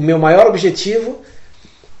 meu maior objetivo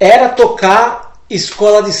era tocar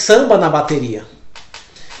escola de samba na bateria.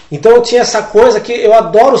 Então eu tinha essa coisa que eu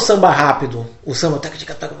adoro o samba rápido, o samba.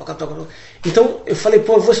 Então eu falei,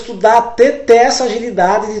 eu vou estudar até ter essa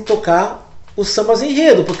agilidade de tocar os sambas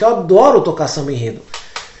enredo, porque eu adoro tocar samba enredo.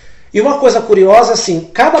 E uma coisa curiosa, assim,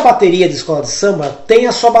 cada bateria de escola de samba tem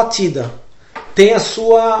a sua batida, tem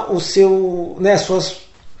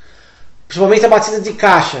principalmente a batida de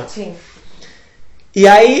caixa. Sim. E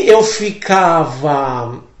aí eu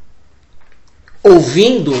ficava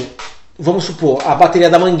ouvindo, vamos supor, a bateria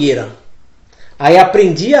da Mangueira. Aí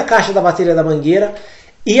aprendi a caixa da bateria da Mangueira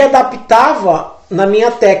e adaptava na minha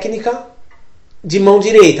técnica de mão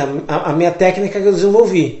direita, a minha técnica que eu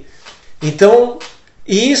desenvolvi. Então,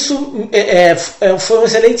 isso foi um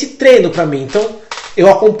excelente treino para mim. Então, eu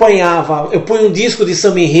acompanhava, eu punha um disco de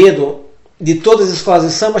samba enredo de todas as escolas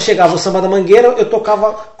de samba, chegava o samba da Mangueira, eu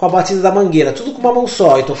tocava com a batida da Mangueira, tudo com uma mão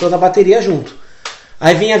só, e tocando a bateria junto.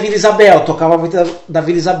 Aí vinha a Vila Isabel, tocava a batida da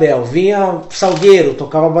Vila Isabel. Vinha Salgueiro,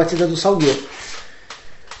 tocava a batida do Salgueiro.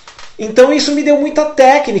 Então isso me deu muita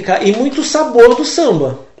técnica e muito sabor do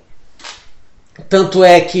samba. Tanto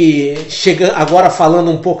é que, agora falando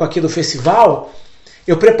um pouco aqui do festival,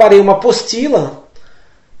 eu preparei uma apostila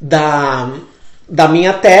da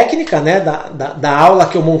minha técnica, né, da aula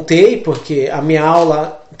que eu montei, porque a minha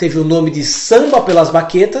aula teve o nome de Samba pelas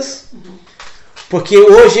Baquetas, porque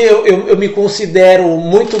hoje eu me considero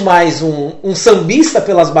muito mais um sambista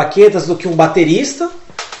pelas baquetas do que um baterista,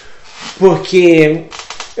 porque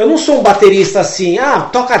eu não sou um baterista assim,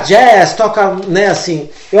 toca jazz, toca, né, assim,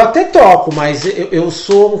 eu até toco, mas eu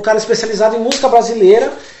sou um cara especializado em música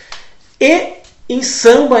brasileira e em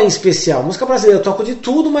samba em especial. Música brasileira eu toco de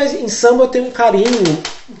tudo, mas em samba eu tenho um carinho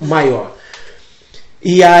maior.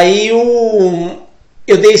 E aí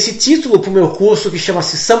eu dei esse título para o meu curso que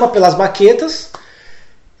chama-se Samba pelas Baquetas,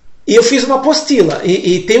 e eu fiz uma apostila,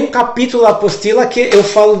 e tem um capítulo da apostila que eu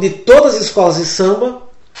falo de todas as escolas de samba.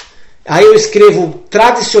 Aí eu escrevo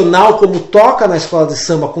tradicional, como toca na escola de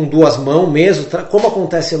samba, com duas mãos mesmo, como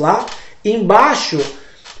acontece lá. E embaixo,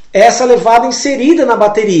 essa levada inserida na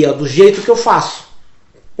bateria, do jeito que eu faço.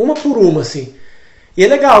 Uma por uma, assim. E é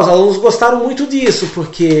legal, os alunos gostaram muito disso,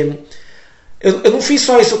 porque eu não fiz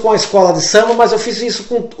só isso com a escola de samba, mas eu fiz isso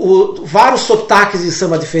com vários sotaques de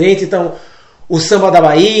samba diferentes. Então, o samba da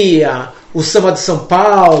Bahia, o samba de São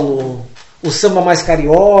Paulo, o samba mais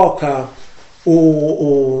carioca,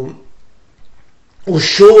 o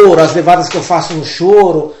choro, as levadas que eu faço no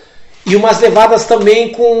choro, e umas levadas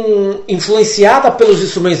também influenciada pelos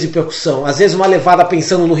instrumentos de percussão. Às vezes uma levada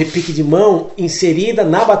pensando no repique de mão, inserida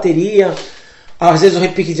na bateria, às vezes o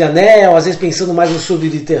repique de anel, às vezes pensando mais no surdo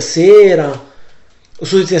de terceira. O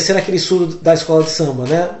surdo de terceira é aquele surdo da escola de samba,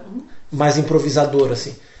 né? Mais improvisador,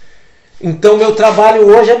 assim. Então meu trabalho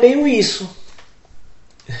hoje é meio isso.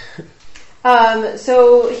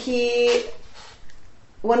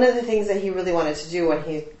 One of the things that he really wanted to do when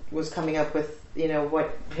he was coming up with,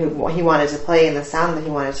 what he wanted to play and the sound that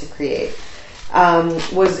he wanted to create,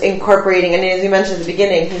 was incorporating, and as you mentioned at the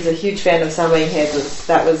beginning, he's a huge fan of samba enredos.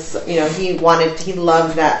 That was, he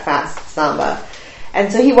loved that fast samba.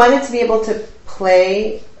 And so he wanted to be able to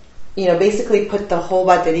play, basically put the whole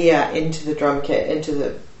bateria into the drum kit, into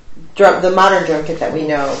the modern drum kit that we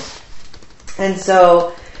know. And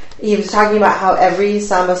so he was talking about how every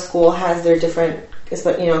samba school has their different,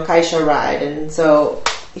 caixa ride, and so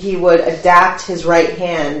he would adapt his right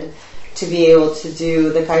hand to be able to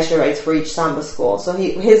do the caixa rides for each samba school. So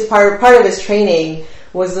his part of his training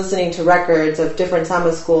was listening to records of different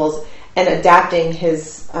samba schools and adapting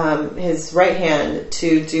his right hand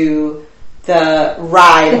to do the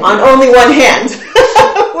ride on only one hand,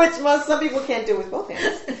 which some people can't do with both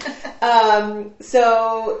hands.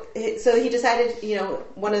 So he decided,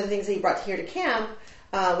 one of the things that he brought here to camp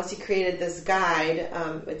was he created this guide.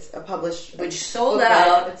 It's a published, which sold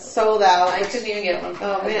out. It's sold out. I couldn't even get one.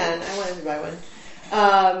 Oh man, I wanted to buy one.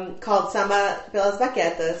 Called Samba pelas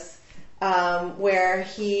Baquetas, where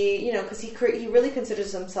he, because he really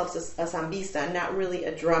considers himself a sambista, not really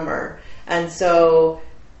a drummer, and so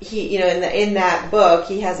he, in that book,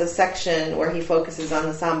 he has a section where he focuses on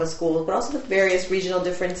the samba schools, but also the various regional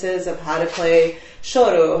differences of how to play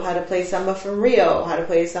choro, how to play samba from Rio, how to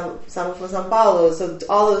play samba from São Paulo, so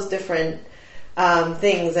all those different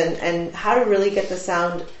things, and how to really get the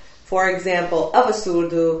sound, for example, of a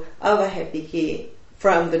surdo, of a repique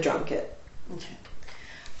from the drum kit. Okay.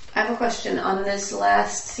 I have a question. On this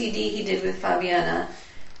last CD he did with Fabiana,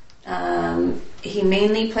 he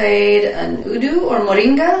mainly played an udu or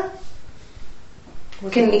moringa.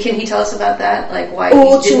 Can he tell us about that? Like why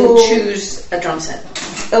he didn't choose a drum set?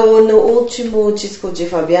 No último disco de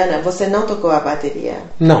Fabiana, você não tocou a bateria?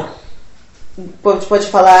 Não. Pode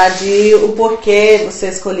falar de o porquê você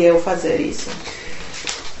escolheu fazer isso?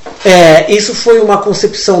 Isso foi uma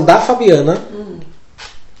concepção da Fabiana.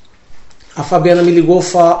 A Fabiana me ligou,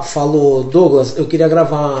 falou: Douglas, eu queria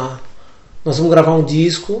gravar. Nós vamos gravar um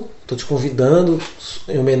disco. Estou te convidando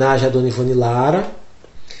em homenagem à Dona Ivone Lara.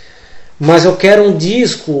 Mas eu quero um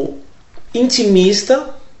disco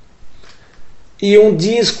intimista e um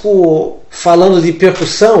disco falando de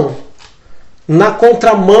percussão na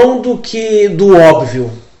contramão do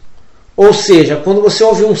óbvio. Ou seja, quando você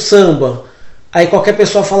ouve um samba Aí qualquer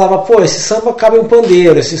pessoa falava, pô, esse samba cabe em um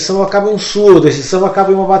pandeiro, esse samba cabe em um surdo, esse samba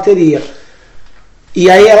cabe em uma bateria. E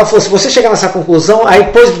aí ela falou, se você chegar nessa conclusão,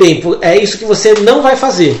 aí, pois bem, é isso que você não vai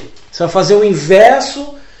fazer. Você vai fazer o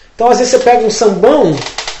inverso. Então às vezes você pega um sambão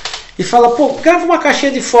e fala, pô, grava uma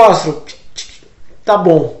caixinha de fósforo. Tá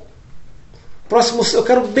bom. Próximo, eu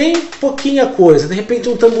quero bem pouquinha coisa. De repente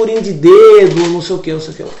um tamborim de dedo, não sei o que, não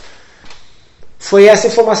sei o que. Foi essa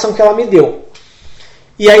informação que ela me deu.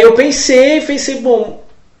 E aí eu pensei, bom,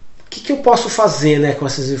 o que eu posso fazer, né, com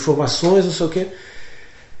essas informações, não sei o que.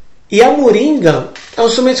 E a moringa é um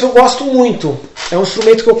instrumento que eu gosto muito. É um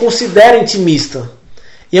instrumento que eu considero intimista.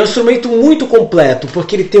 E é um instrumento muito completo,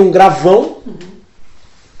 porque ele tem um gravão.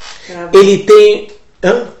 Gravão. Ele tem...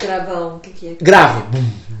 Hã? Gravão, o que é? Grave.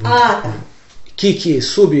 Ah, tá. Que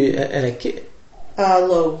sub...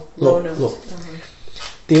 Low notes. Low.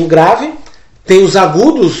 Tem o grave, tem os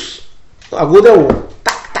agudos. O agudo é o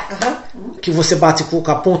tac, que você bate com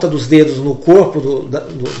a ponta dos dedos no corpo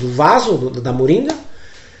do vaso, da moringa.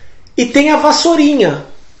 E tem a vassourinha,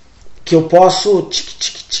 que eu posso...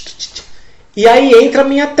 E aí entra a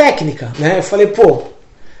minha técnica, né? Eu falei, pô,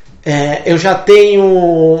 eu já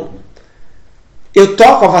tenho... Eu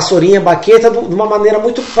toco a vassourinha, a baqueta, de uma maneira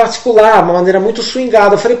muito particular, uma maneira muito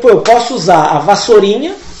swingada. Eu falei, pô, eu posso usar a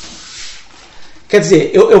vassourinha, quer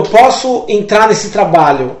dizer, eu posso entrar nesse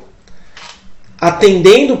trabalho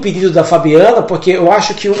atendendo o pedido da Fabiana, porque eu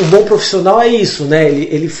acho que um bom profissional é isso, né?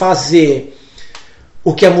 Ele fazer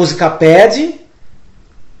o que a música pede,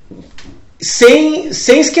 sem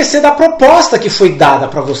esquecer da proposta que foi dada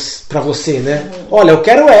para você, né? Olha, eu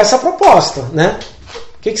quero essa proposta, né?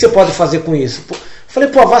 O que você pode fazer com isso? Eu falei,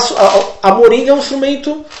 pô, a moringa é um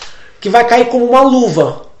instrumento que vai cair como uma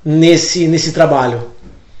luva nesse trabalho.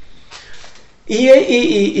 E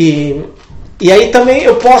aí também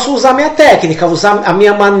eu posso usar minha técnica, usar a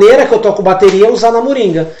minha maneira que eu toco bateria, usar na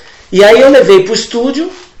moringa. E aí eu levei pro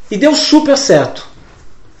estúdio e deu super certo.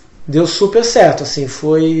 Deu super certo, assim,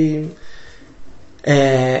 foi...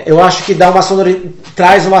 eu acho que dá uma sonoridade,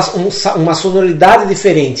 traz uma sonoridade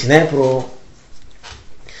diferente, né,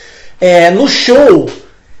 no show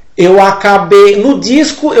eu acabei, no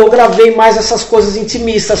disco eu gravei mais essas coisas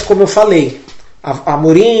intimistas, como eu falei, a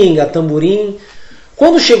moringa, tamborim.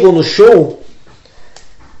 Quando chegou no show,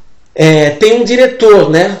 tem um diretor,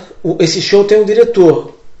 né? Esse show tem um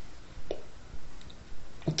diretor,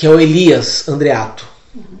 que é o Elias Andreato.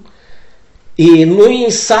 E no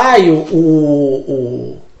ensaio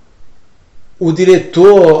o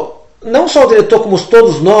diretor, não só o diretor como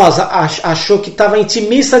todos nós, achou que estava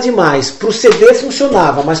intimista demais. Para o CD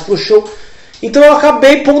funcionava, mas para o show... Então eu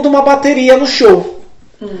acabei pondo uma bateria no show.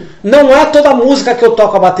 Não é toda música que eu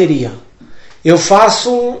toco a bateria. Eu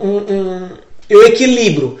faço eu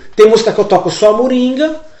equilibro. Tem música que eu toco só a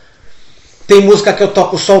moringa, tem música que eu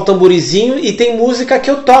toco só o tamborizinho, e tem música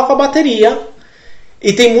que eu toco a bateria.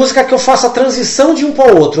 E tem música que eu faço a transição de um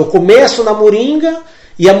para o outro. Eu começo na moringa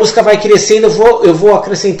e a música vai crescendo, eu vou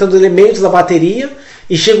acrescentando elementos da bateria,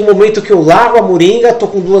 e chega um momento que eu largo a moringa, estou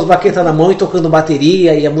com 2 baquetas na mão e tocando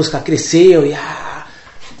bateria, e a música cresceu, e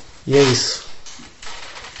é isso.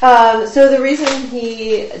 So the reason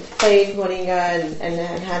he played moringa and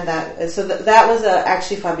had that, so that was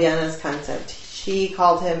actually Fabiana's concept. She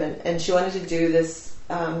called him and she wanted to do this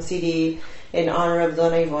CD in honor of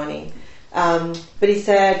Dona Ivone.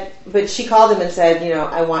 But she called him and said,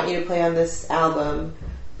 I want you to play on this album,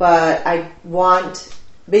 but I want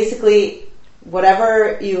basically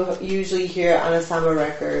whatever you usually hear on a samba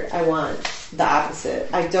record, I want the opposite.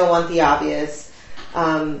 I don't want the obvious.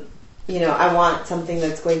 I want something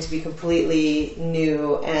that's going to be completely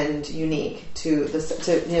new and unique for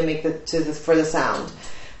the sound.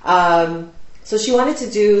 So she wanted to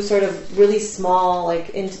do sort of really small,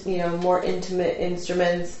 more intimate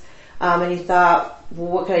instruments. And he thought, well,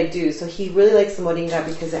 what could I do? So he really likes the moringa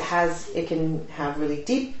because it can have really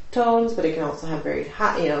deep tones, but it can also have very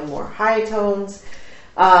high, more high tones.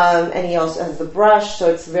 And he also has the brush, so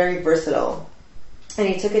it's very versatile. And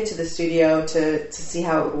he took it to the studio to see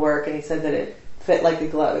how it would work, and he said that it fit like a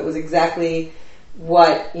glove. It was exactly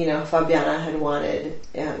what Fabiana had wanted.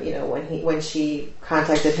 When she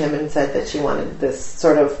contacted him and said that she wanted this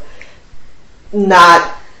sort of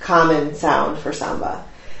not common sound for samba.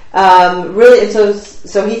 Really,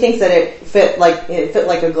 so he thinks that it fit like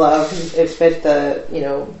a glove. It fit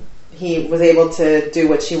he was able to do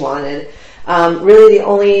what she wanted. Really, the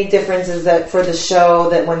only difference is that for the show,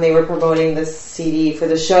 that when they were promoting this CD for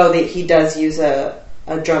the show, that he does use a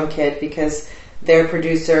drum kit because their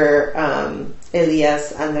producer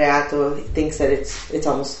Elias Andreato thinks that it's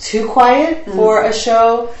almost too quiet for a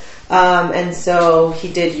show. And so he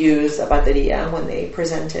did use a bateria when they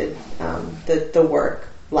presented the work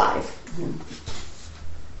live.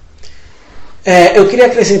 Eu queria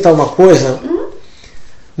acrescentar uma coisa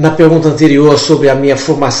na pergunta anterior sobre a minha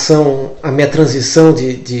formação, a minha transição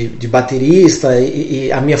de baterista e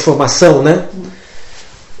a minha formação, né?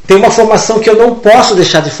 Tem uma formação que eu não posso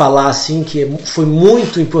deixar de falar, assim, que foi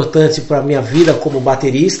muito importante para a minha vida como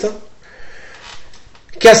baterista.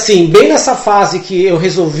 Que assim, bem nessa fase que eu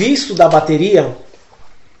resolvi estudar bateria,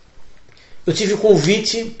 eu tive o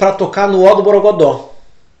convite para tocar no O do Borogodó.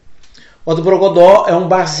 O do Borogodó é um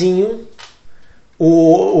barzinho.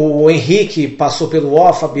 O Henrique passou pelo O,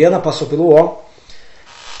 a Fabiana passou pelo O.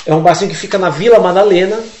 É um barzinho que fica na Vila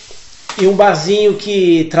Madalena e um barzinho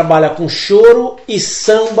que trabalha com choro e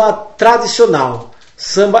samba tradicional.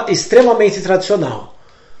 Samba extremamente tradicional.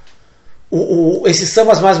 Esses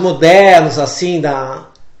sambas mais modernos, assim, da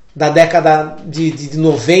década de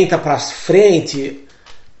 90 para frente,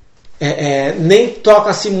 nem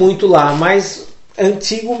toca-se muito lá, mas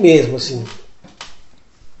antigo mesmo, assim.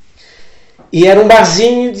 E era um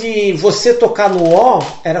barzinho de você tocar no O,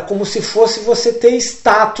 era como se fosse você ter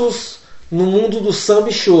status no mundo do samba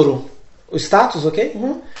e choro. O status, ok?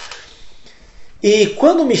 E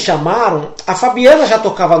quando me chamaram, a Fabiana já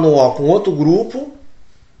tocava no O com outro grupo.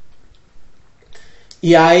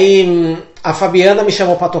 E aí a Fabiana me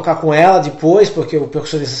chamou para tocar com ela depois, porque o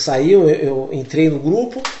percussionista saiu, eu entrei no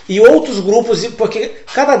grupo. E outros grupos, porque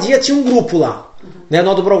cada dia tinha um grupo lá. Né?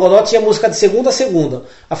 No do Borogodó tinha música de segunda a segunda.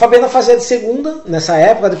 A Fabiana fazia de segunda nessa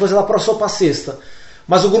época, depois ela passou para sexta.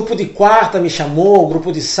 Mas o grupo de quarta me chamou, o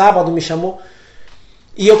grupo de sábado me chamou.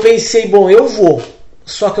 E eu pensei, bom, eu vou,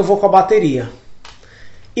 só que eu vou com a bateria.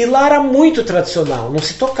 E lá era muito tradicional, não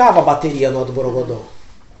se tocava bateria no do Borogodó.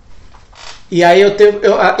 E aí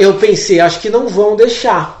eu pensei, acho que não vão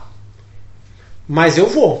deixar. Mas eu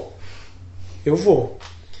vou. Eu vou.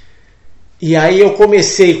 E aí eu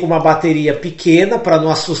comecei com uma bateria pequena, para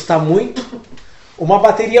não assustar muito. Uma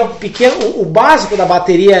bateria pequena, o básico da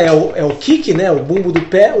bateria é o kick, né? O bumbo do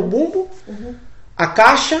pé, o bumbo, a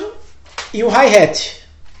caixa e o hi-hat.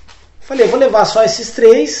 Falei, vou levar só esses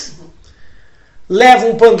três. Levo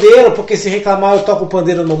um pandeiro, porque se reclamar eu toco o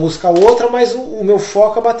pandeiro numa música ou outra, mas o meu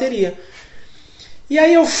foco é a bateria. E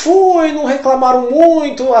aí eu fui, não reclamaram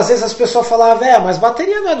muito. Às vezes as pessoas falavam, mas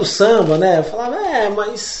bateria não é do samba, né? Eu falava,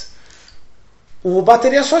 mas o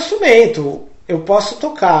bateria é só instrumento. Eu posso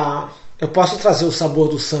tocar, eu posso trazer o sabor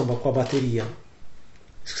do samba com a bateria.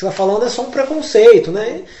 Isso que você está falando é só um preconceito,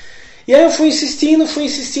 né? E aí eu fui insistindo.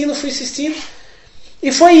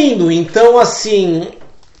 E foi indo. Então, assim,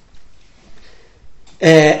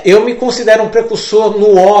 eu me considero um precursor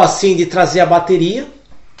no O, assim, de trazer a bateria.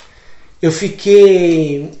 Eu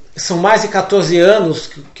fiquei... São mais de 14 anos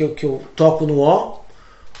que eu toco no O.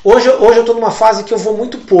 Hoje eu estou numa fase que eu vou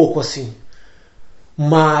muito pouco, assim.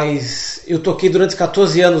 Mas eu toquei durante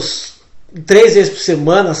 14 anos 3 vezes por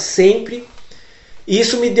semana, sempre. E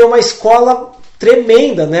isso me deu uma escola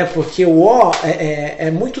tremenda, né? Porque o O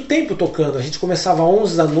é muito tempo tocando. A gente começava às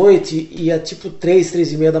 11 da noite, ia tipo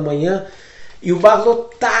 3h30 da manhã. E o bar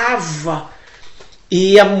lotava.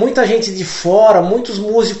 E ia muita gente de fora, muitos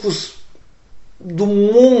músicos do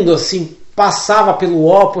mundo, assim, passava pelo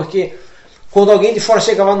O, porque quando alguém de fora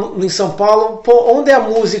chegava em São Paulo, onde é a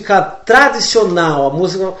música tradicional? A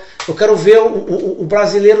música, eu quero ver o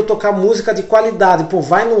brasileiro tocar música de qualidade.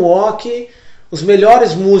 Vai no O que os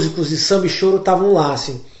melhores músicos de samba e choro estavam lá,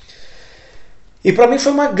 assim. E para mim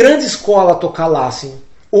foi uma grande escola tocar lá, assim.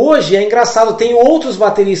 Hoje é engraçado, tem outros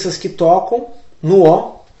bateristas que tocam no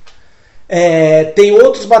O. Tem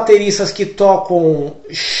outros bateristas que tocam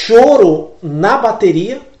choro na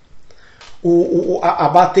bateria. A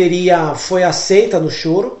bateria foi aceita no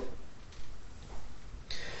choro.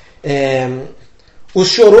 Os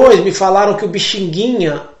chorões me falaram que o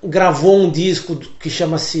Bixinguinha gravou um disco que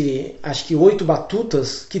chama-se, acho que 8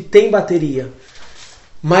 Batutas, que tem bateria.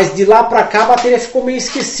 Mas de lá pra cá a bateria ficou meio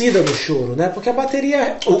esquecida no choro, né? Porque a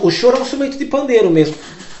bateria, o choro é um instrumento de pandeiro mesmo.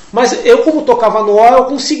 Mas eu, como tocava no O,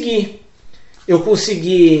 eu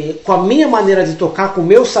consegui, com a minha maneira de tocar, com o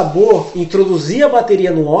meu sabor, introduzir a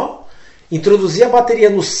bateria no O, introduzir a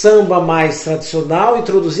bateria no samba mais tradicional,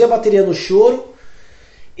 introduzir a bateria no choro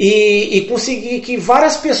e consegui que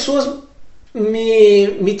várias pessoas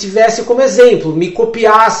me tivessem como exemplo, me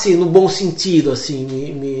copiassem no bom sentido,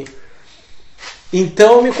 assim,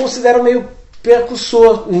 Então eu me considero meio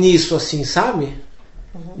precursor nisso, assim, sabe?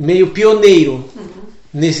 Meio pioneiro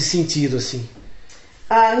nesse sentido, assim.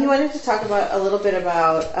 He wanted to talk a little bit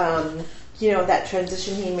about, that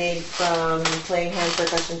transition he made from playing hand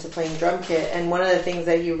percussion to playing drum kit. And one of the things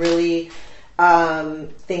that he really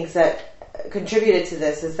things that contributed to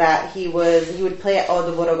this is that he would play at O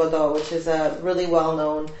do Borogodó, which is a really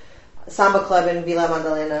well-known samba club in Vila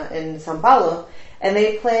Madalena in São Paulo, and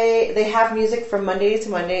they have music from Monday to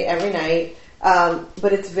Monday every night,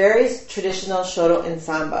 but it's very traditional choro and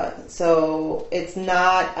samba. So it's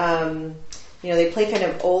not, they play kind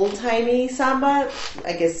of old-timey samba,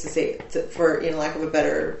 I guess for lack of a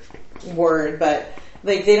better word, but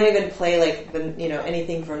like they don't even play like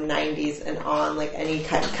anything from 90s and on, like any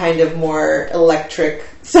kind of more electric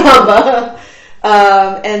samba.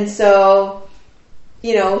 And so,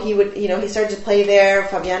 he started to play there.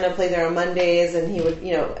 Fabiana played there on Mondays, and he would,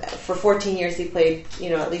 for 14 years he played,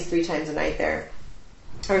 at least 3 times a night there,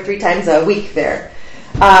 or 3 times a week there.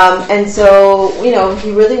 And so,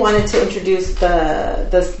 he really wanted to introduce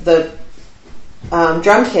the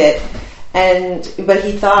drum kit. But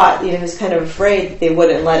he thought, he was kind of afraid they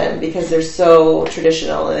wouldn't let him because they're so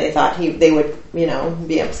traditional, and they thought they would,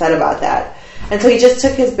 be upset about that. And so he just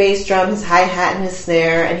took his bass drum, his hi-hat, and his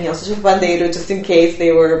snare, and he also took bandeiro just in case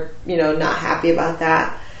they were, not happy about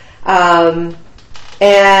that.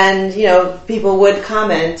 And, people would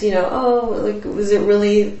comment, was it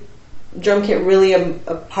really, drum kit really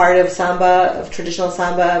a part of samba, of traditional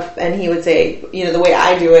samba? And he would say, the way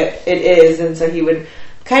I do it, it is. And so he would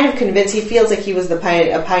kind of convinced, he feels like he was a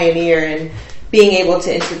pioneer in being able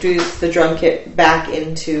to introduce the drum kit back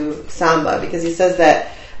into samba, because he says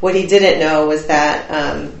that what he didn't know was that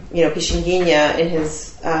Pixinguinha in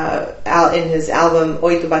his album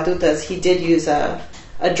Oito Batutas, he did use a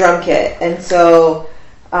drum kit, and so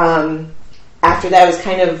after that it was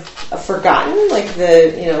kind of forgotten, like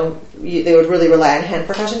they would really rely on hand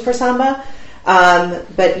percussion for samba.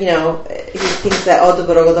 But he thinks that O do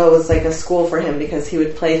Borogodó was like a school for him, because he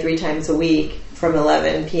would play 3 times a week from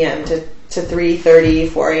 11 p.m. to 3:30,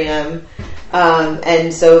 4 a.m.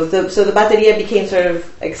 And so the bateria became sort of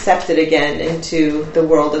accepted again into the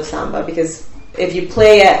world of samba, because if you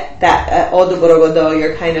play at O do Borogodó,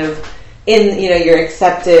 you're kind of you're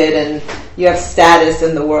accepted and you have status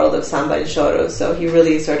in the world of samba and choro. So he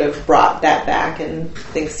really sort of brought that back, and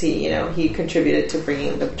thinks he contributed to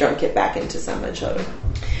bringing the drum kit back into samba and choro.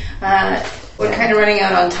 We're kind of running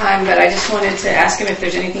out on time, but I just wanted to ask him if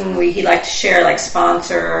there's anything he'd like to share, like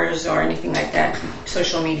sponsors or anything like that,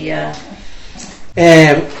 social media.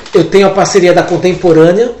 Eu tenho a parceria da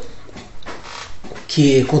Contemporânea,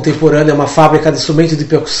 que Contemporânea é uma fábrica de instrumentos de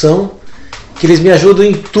percussão, que eles me ajudam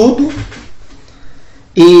em tudo,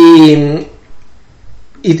 e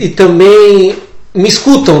também me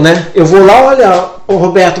escutam, né? Eu vou lá, olha,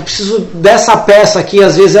 Roberto, preciso dessa peça aqui,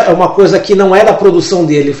 às vezes é uma coisa que não é da produção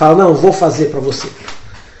dele, ele fala, não, eu vou fazer para você.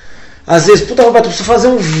 Às vezes, puta, Roberto, eu preciso fazer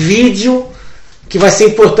um vídeo que vai ser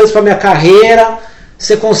importante para minha carreira,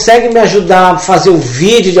 você consegue me ajudar a fazer o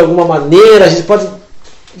vídeo de alguma maneira, a gente pode,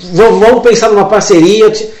 vamos pensar numa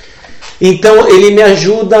parceria. Então ele me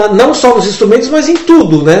ajuda não só nos instrumentos, mas em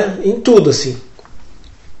tudo, né? Em tudo, assim.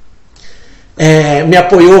 Me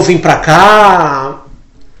apoiou a vir pra cá,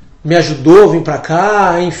 me ajudou a vir pra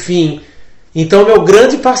cá, enfim. Então meu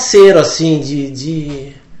grande parceiro, assim,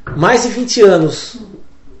 de mais de 20 anos.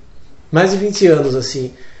 Mais de 20 anos,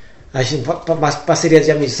 assim. A gente, uma parceria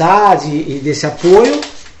de amizade e desse apoio.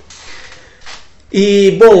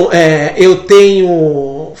 E, bom, eu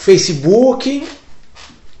tenho Facebook,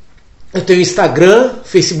 eu tenho Instagram,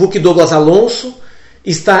 Facebook Douglas Alonso.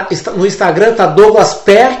 No Instagram está Douglas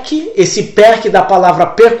Perc, esse Perc da palavra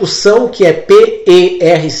percussão, que é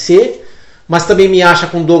P-E-R-C, mas também me acha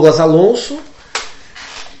com Douglas Alonso.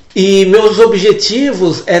 E meus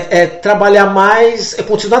objetivos é trabalhar mais, é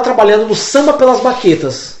continuar trabalhando no samba pelas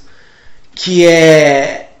baquetas, que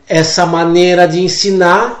é essa maneira de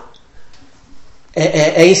ensinar,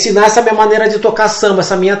 ensinar essa minha maneira de tocar samba,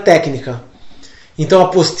 essa minha técnica. Então a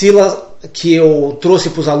apostila que eu trouxe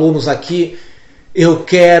para os alunos aqui, eu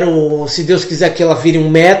quero, se Deus quiser, que ela vire um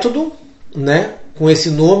método, né, com esse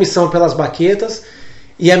nome, Samba pelas Baquetas,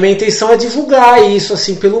 e a minha intenção é divulgar isso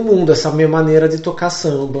assim pelo mundo, essa minha maneira de tocar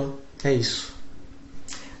samba. É isso.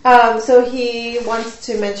 So he wants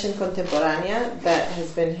to mention Contemporânea, that has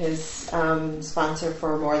been his sponsor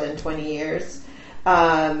for more than 20 years.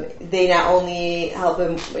 They not only help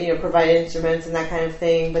him, provide instruments and that kind of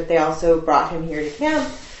thing, but they also brought him here to camp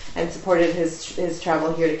and supported his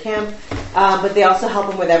travel here to camp. But they also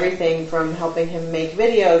help him with everything from helping him make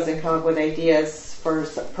videos and come up with ideas for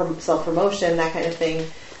self-promotion, that kind of thing.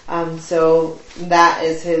 So that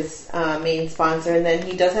is his main sponsor. And then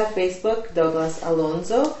he does have Facebook, Douglas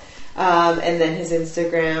Alonso. And then his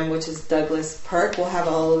Instagram, which is Douglas Perk. We'll have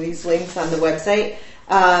all of these links on the website.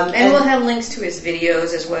 And we'll have links to his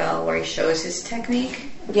videos as well, where he shows his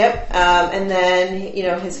technique. Yep, and then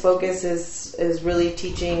his focus is really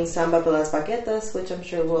teaching samba pelas baquetas, which I'm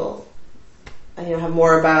sure we'll have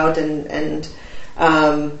more about, and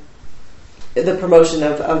the promotion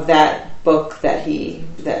of that book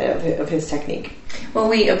of his technique. Well,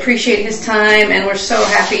 we appreciate his time, and we're so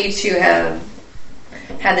happy to have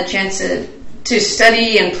had the chance to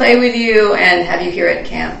study and play with you and have you here at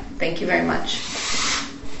camp. Thank you very much.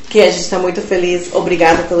 Que a gente está muito feliz.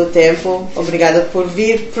 Obrigada pelo tempo. Obrigada por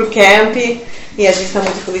vir pro camp. E a gente está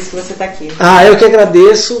muito feliz que você está aqui. Eu que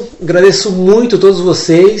agradeço. Agradeço muito a todos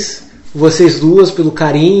vocês duas, pelo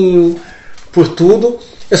carinho, por tudo.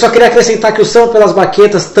 Eu só queria acrescentar que o Samba pelas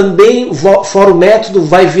Baquetas também, fora o método,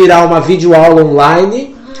 vai virar uma videoaula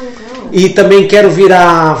online. E também quero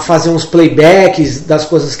fazer uns playbacks das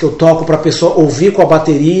coisas que eu toco para a pessoa ouvir com a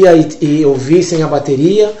bateria e ouvir sem a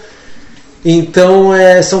bateria. Então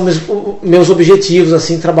são meus objetivos,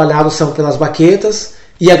 assim, trabalhados são pelas baquetas.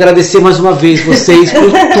 E agradecer mais uma vez vocês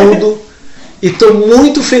por tudo. E estou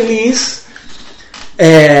muito feliz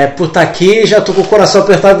por estar aqui. Já estou com o coração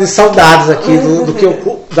apertado de saudades aqui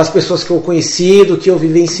das pessoas que eu conheci, do que eu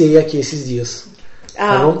vivenciei aqui esses dias.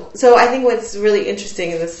 So I think what's really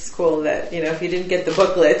interesting in this school that, if you didn't get the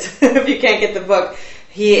booklet, if you can't get the book,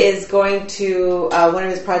 he is going to, one of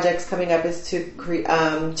his projects coming up is to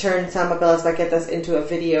turn Samba Pelas Baquetas into a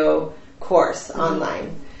video course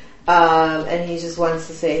online. And he just wants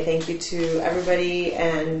to say thank you to everybody,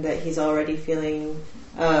 and that he's already feeling,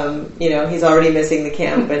 he's already missing the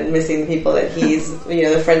camp and missing the people that he's,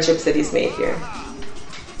 the friendships that he's made here.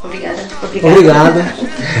 Obrigada. Obrigada.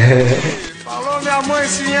 Falou minha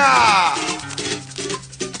mãezinha!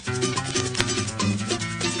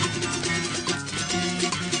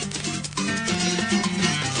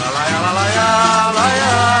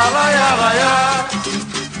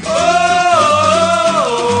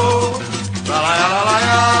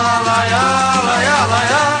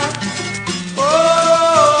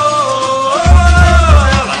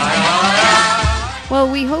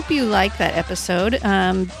 Well, we hope you like that episode.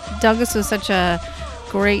 Douglas was such a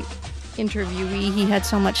great interviewee. He had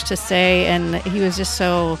so much to say, and he was just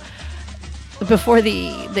so... Before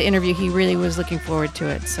the interview, he really was looking forward to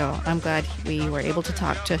it. So I'm glad we were able to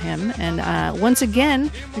talk to him. And once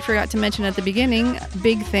again, we forgot to mention at the beginning,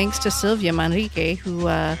 big thanks to Sylvia Manrique, who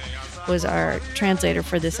was our translator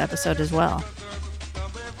for this episode as well.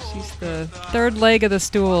 She's the third leg of the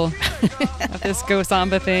stool of this Go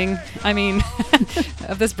Samba thing. I mean,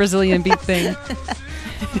 of this Brazilian beat thing.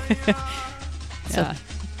 So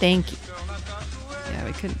thank you. Yeah,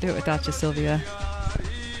 we couldn't do it without you, Sylvia.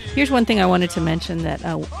 Here's one thing I wanted to mention that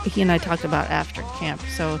he and I talked about after camp.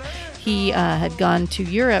 So he had gone to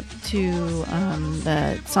Europe to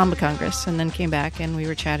the Samba Congress and then came back, and we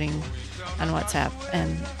were chatting on WhatsApp.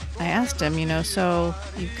 And I asked him, so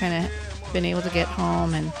you've kind of been able to get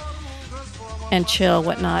home and chill,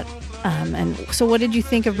 whatnot. And so what did you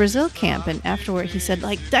think of Brazil camp? And afterward he said,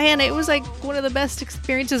 Diana, it was like one of the best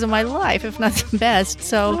experiences of my life, if not the best.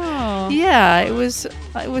 So yeah, it was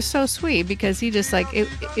so sweet, because he just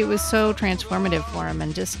it was so transformative for him,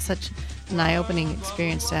 and just such an eye-opening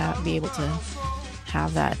experience to be able to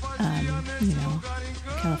have that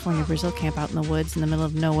California Brazil camp out in the woods in the middle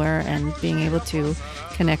of nowhere, and being able to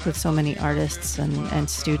connect with so many artists and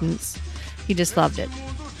students. He just loved it.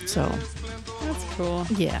 So that's cool.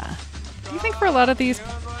 Yeah. Do you think for a lot of these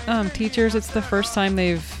teachers, it's the first time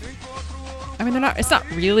it's not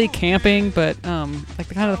really camping, but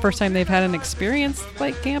the first time they've had an experience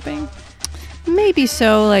like camping? Maybe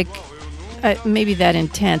so, maybe that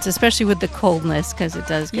intense, especially with the coldness, because it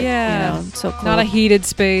does get, so cold. Not a heated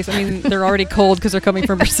space. I mean, they're already cold because they're coming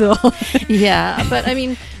from Brazil. Yeah, but I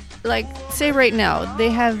mean, say right now, they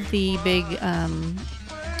have the big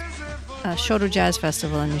Choro Jazz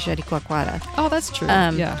Festival in Jericoacoara. Oh, that's true.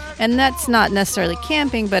 Yeah. And that's not necessarily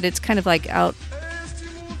camping, but it's kind of out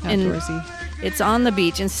outdoorsy. It's on the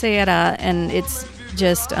beach in Ceará, and it's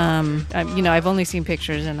just, I've only seen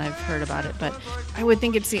pictures and I've heard about it, but I would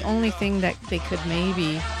think it's the only thing that they could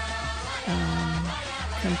maybe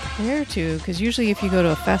compare to, because usually if you go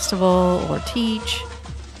to a festival or teach,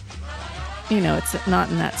 it's not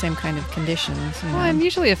in that same kind of conditions. Well, and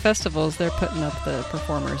usually at festivals, they're putting up the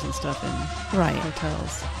performers and stuff in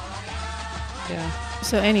hotels. Yeah.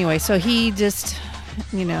 So anyway, he just,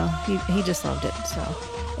 he just loved it. So,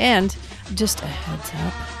 and just a heads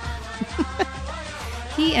up,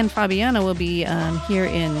 he and Fabiana will be here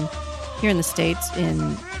in the States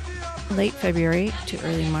in late February to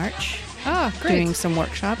early March. Oh, great! Doing some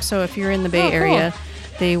workshops. So if you're in the Bay Area,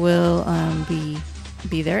 they will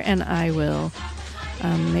be there, and I will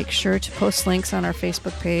make sure to post links on our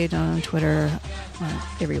Facebook page, on Twitter,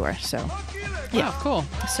 everywhere. So, yeah, Wow, cool.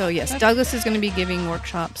 So yes, Douglas is going to be giving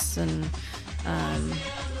workshops and, and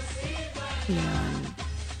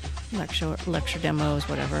lecture demos,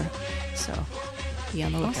 whatever. So be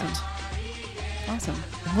on the lookout. Awesome.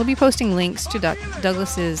 We'll be posting links to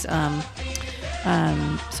Douglas's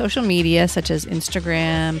social media, such as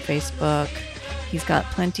Instagram, Facebook. He's got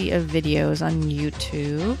plenty of videos on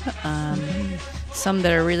YouTube. Some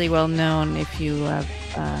that are really well known. If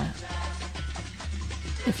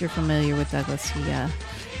you're familiar with Douglas,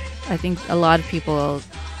 I think a lot of people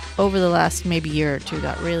over the last maybe year or two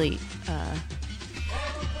got really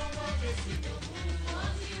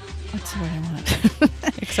what's the word I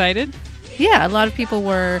want? Excited? Yeah, a lot of people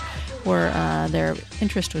were their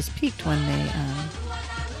interest was piqued when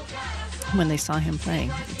they saw him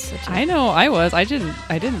playing. I know I was. I didn't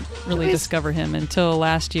really discover him until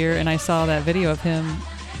last year, and I saw that video of him.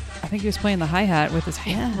 I think he was playing the hi-hat with his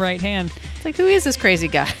right hand. It's like, who is this crazy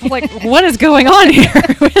guy? I'm like, what is going on here?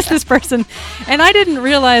 Who is this person? And I didn't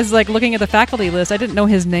realize, like, looking at the faculty list, I didn't know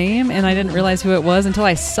his name, and I didn't realize who it was until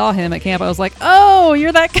I saw him at camp. I was like, oh,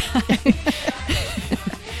 you're that guy.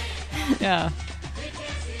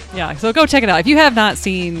 Yeah, so go check it out. If you have not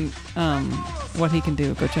seen what he can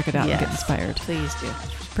do, go check it out and get inspired. Please do.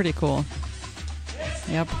 It's pretty cool.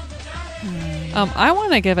 Yep. I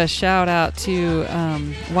want to give a shout out to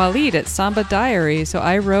Waleed at Samba Diary. So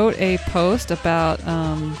I wrote a post about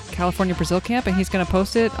California Brazil Camp, and he's going to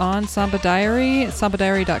post it on Samba Diary,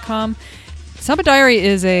 sambadiary.com. Samba Diary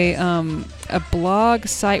is a blog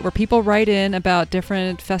site where people write in about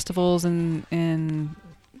different festivals and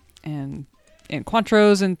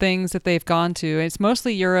Cointreaux and things that they've gone to. It's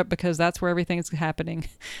mostly Europe because that's where everything is happening.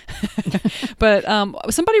 But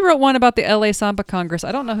somebody wrote one about the LA Samba Congress.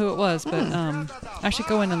 I don't know who it was, but I should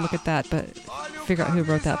go in and look at that, but figure out who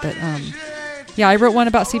wrote that. But yeah, I wrote one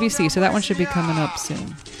about CBC, so that one should be coming up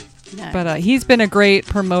soon. Nice. But he's been a great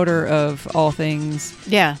promoter of all things.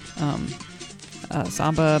 Yeah.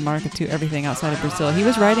 Samba, Maracatu, everything outside of Brazil. He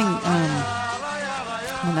was writing...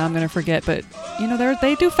 well, now I'm going to forget, but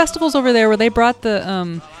they do festivals over there where they brought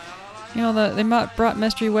they brought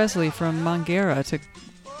Mystery Wesley from Mangueira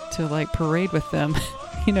to like parade with them.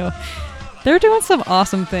 They're doing some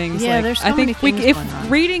awesome things. Yeah, like, there's so I think many things going on.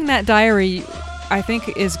 Reading that diary, I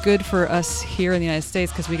think is good for us here in the United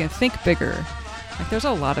States because we can think bigger. Like, there's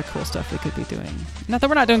a lot of cool stuff we could be doing. Not that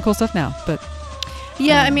we're not doing cool stuff now, but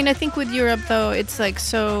yeah, I mean, I think with Europe though, it's like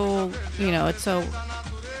so it's so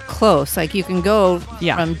close. Like you can go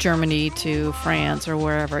from Germany to France or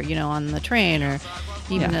wherever, on the train or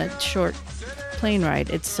even a short plane ride.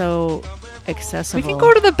 It's so accessible. We can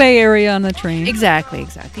go to the Bay Area on the train. Exactly.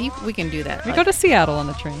 We can do that. We go to Seattle on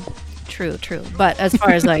the train. True. But as far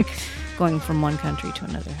as like going from one country to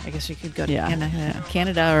another, I guess you could go to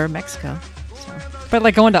Canada or Mexico. So. But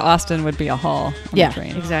like going to Austin would be a haul on the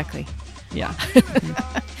train. Exactly. Yeah.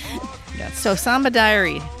 Yes. So Samba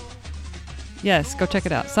Diary. Yes, go check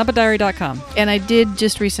it out. SambaDiary.com. And I did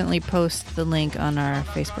just recently post the link on our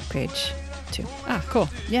Facebook page, too. Ah, cool.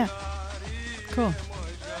 Yeah. Cool.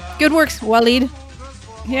 Good work, Waleed.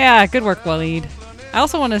 Yeah, good work, Waleed. I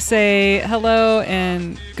also want to say hello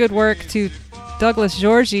and good work to Douglas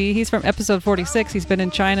Georgie. He's from episode 46. He's been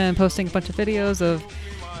in China and posting a bunch of videos of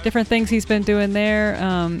different things he's been doing there.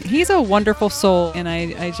 He's a wonderful soul, and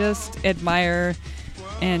I just admire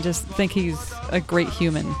and just think he's a great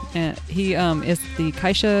human. And he is the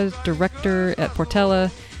Caixa director at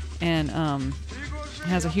Portela, and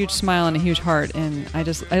has a huge smile and a huge heart. And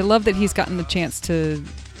I love that he's gotten the chance to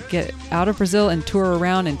get out of Brazil and tour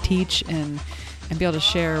around and teach and be able to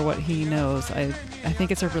share what he knows. I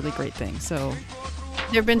think it's a really great thing. So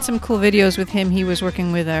there have been some cool videos with him. He was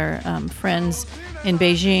working with our friends in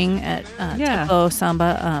Beijing at Tempo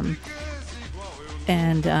Samba.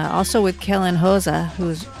 And also with Kellen Hoza,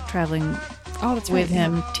 who's traveling with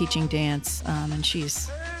him, teaching dance, and she's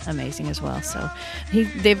amazing as well. So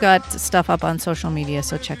they've got stuff up on social media,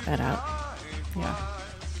 so check that out. Yeah.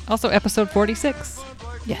 Also, episode 46.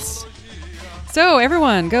 Yes. So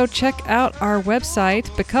everyone, go check out our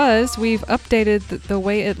website because we've updated the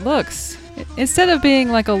way it looks. Instead of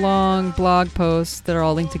being like a long blog post that are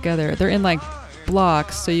all linked together, they're in like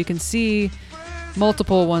blocks, so you can see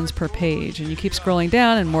multiple ones per page, and you keep scrolling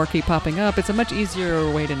down and more keep popping up. It's a much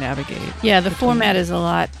easier way to navigate. Yeah, the format is a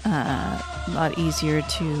lot easier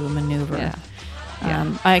to maneuver.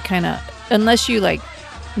 Yeah. I kind of, unless you like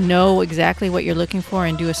know exactly what you're looking for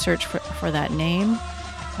and do a search for that name,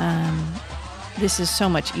 this is so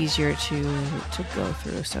much easier to go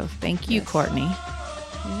through. So thank you, Courtney.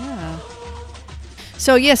 Yeah.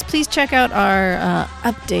 So yes, please check out our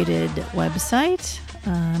updated website.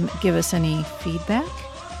 Give us any feedback.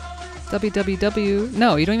 www.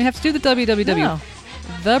 No, you don't even have to do the www. No.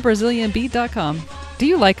 TheBrazilianBeat.com. Do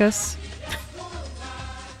you like us?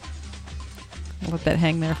 I'll let that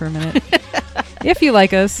hang there for a minute. If you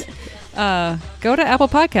like us, go to Apple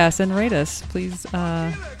Podcasts and rate us. Please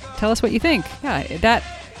tell us what you think. Yeah, that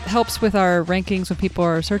helps with our rankings when people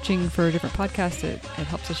are searching for different podcasts. It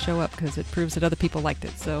helps us show up because it proves that other people liked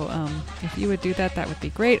it. So if you would do that, that would be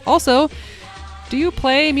great. Also, do you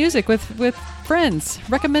play music with friends?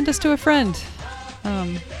 Recommend us to a friend.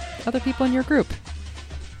 Other people in your group.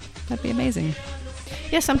 That'd be amazing.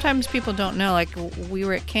 Yeah, sometimes people don't know. Like, we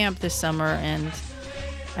were at camp this summer, and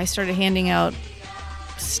I started handing out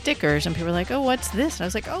stickers, and people were like, "Oh, what's this?" And I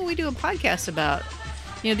was like, "Oh, we do a podcast about,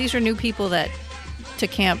 these are new people that to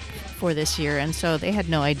camp for this year," and so they had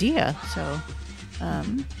no idea. So,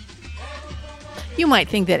 you might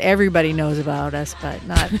think that everybody knows about us, but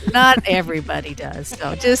not everybody does.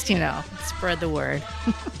 So just spread the word.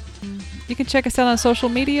 You can check us out on social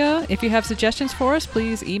media. If you have suggestions for us,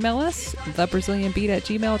 please email us,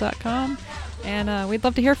 thebrazilianbeat@gmail.com. And we'd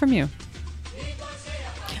love to hear from you.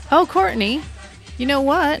 Oh, Courtney, you know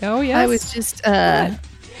what? Oh, yes. I was just, I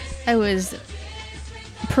was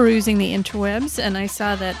perusing the interwebs, and I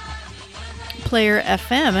saw that Player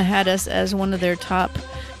FM had us as one of their top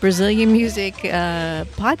Brazilian music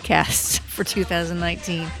podcasts for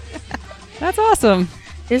 2019. That's awesome.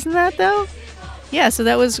 Isn't that, though? Yeah, so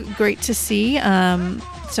that was great to see.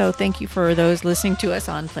 So thank you for those listening to us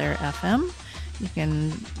on Player FM. You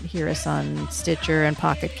can hear us on Stitcher and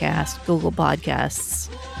Pocket Cast, Google Podcasts,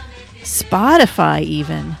 Spotify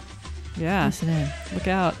even. Yeah. Listen in. Look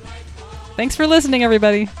out. Thanks for listening,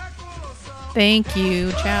 everybody. Thank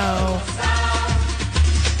you. Ciao.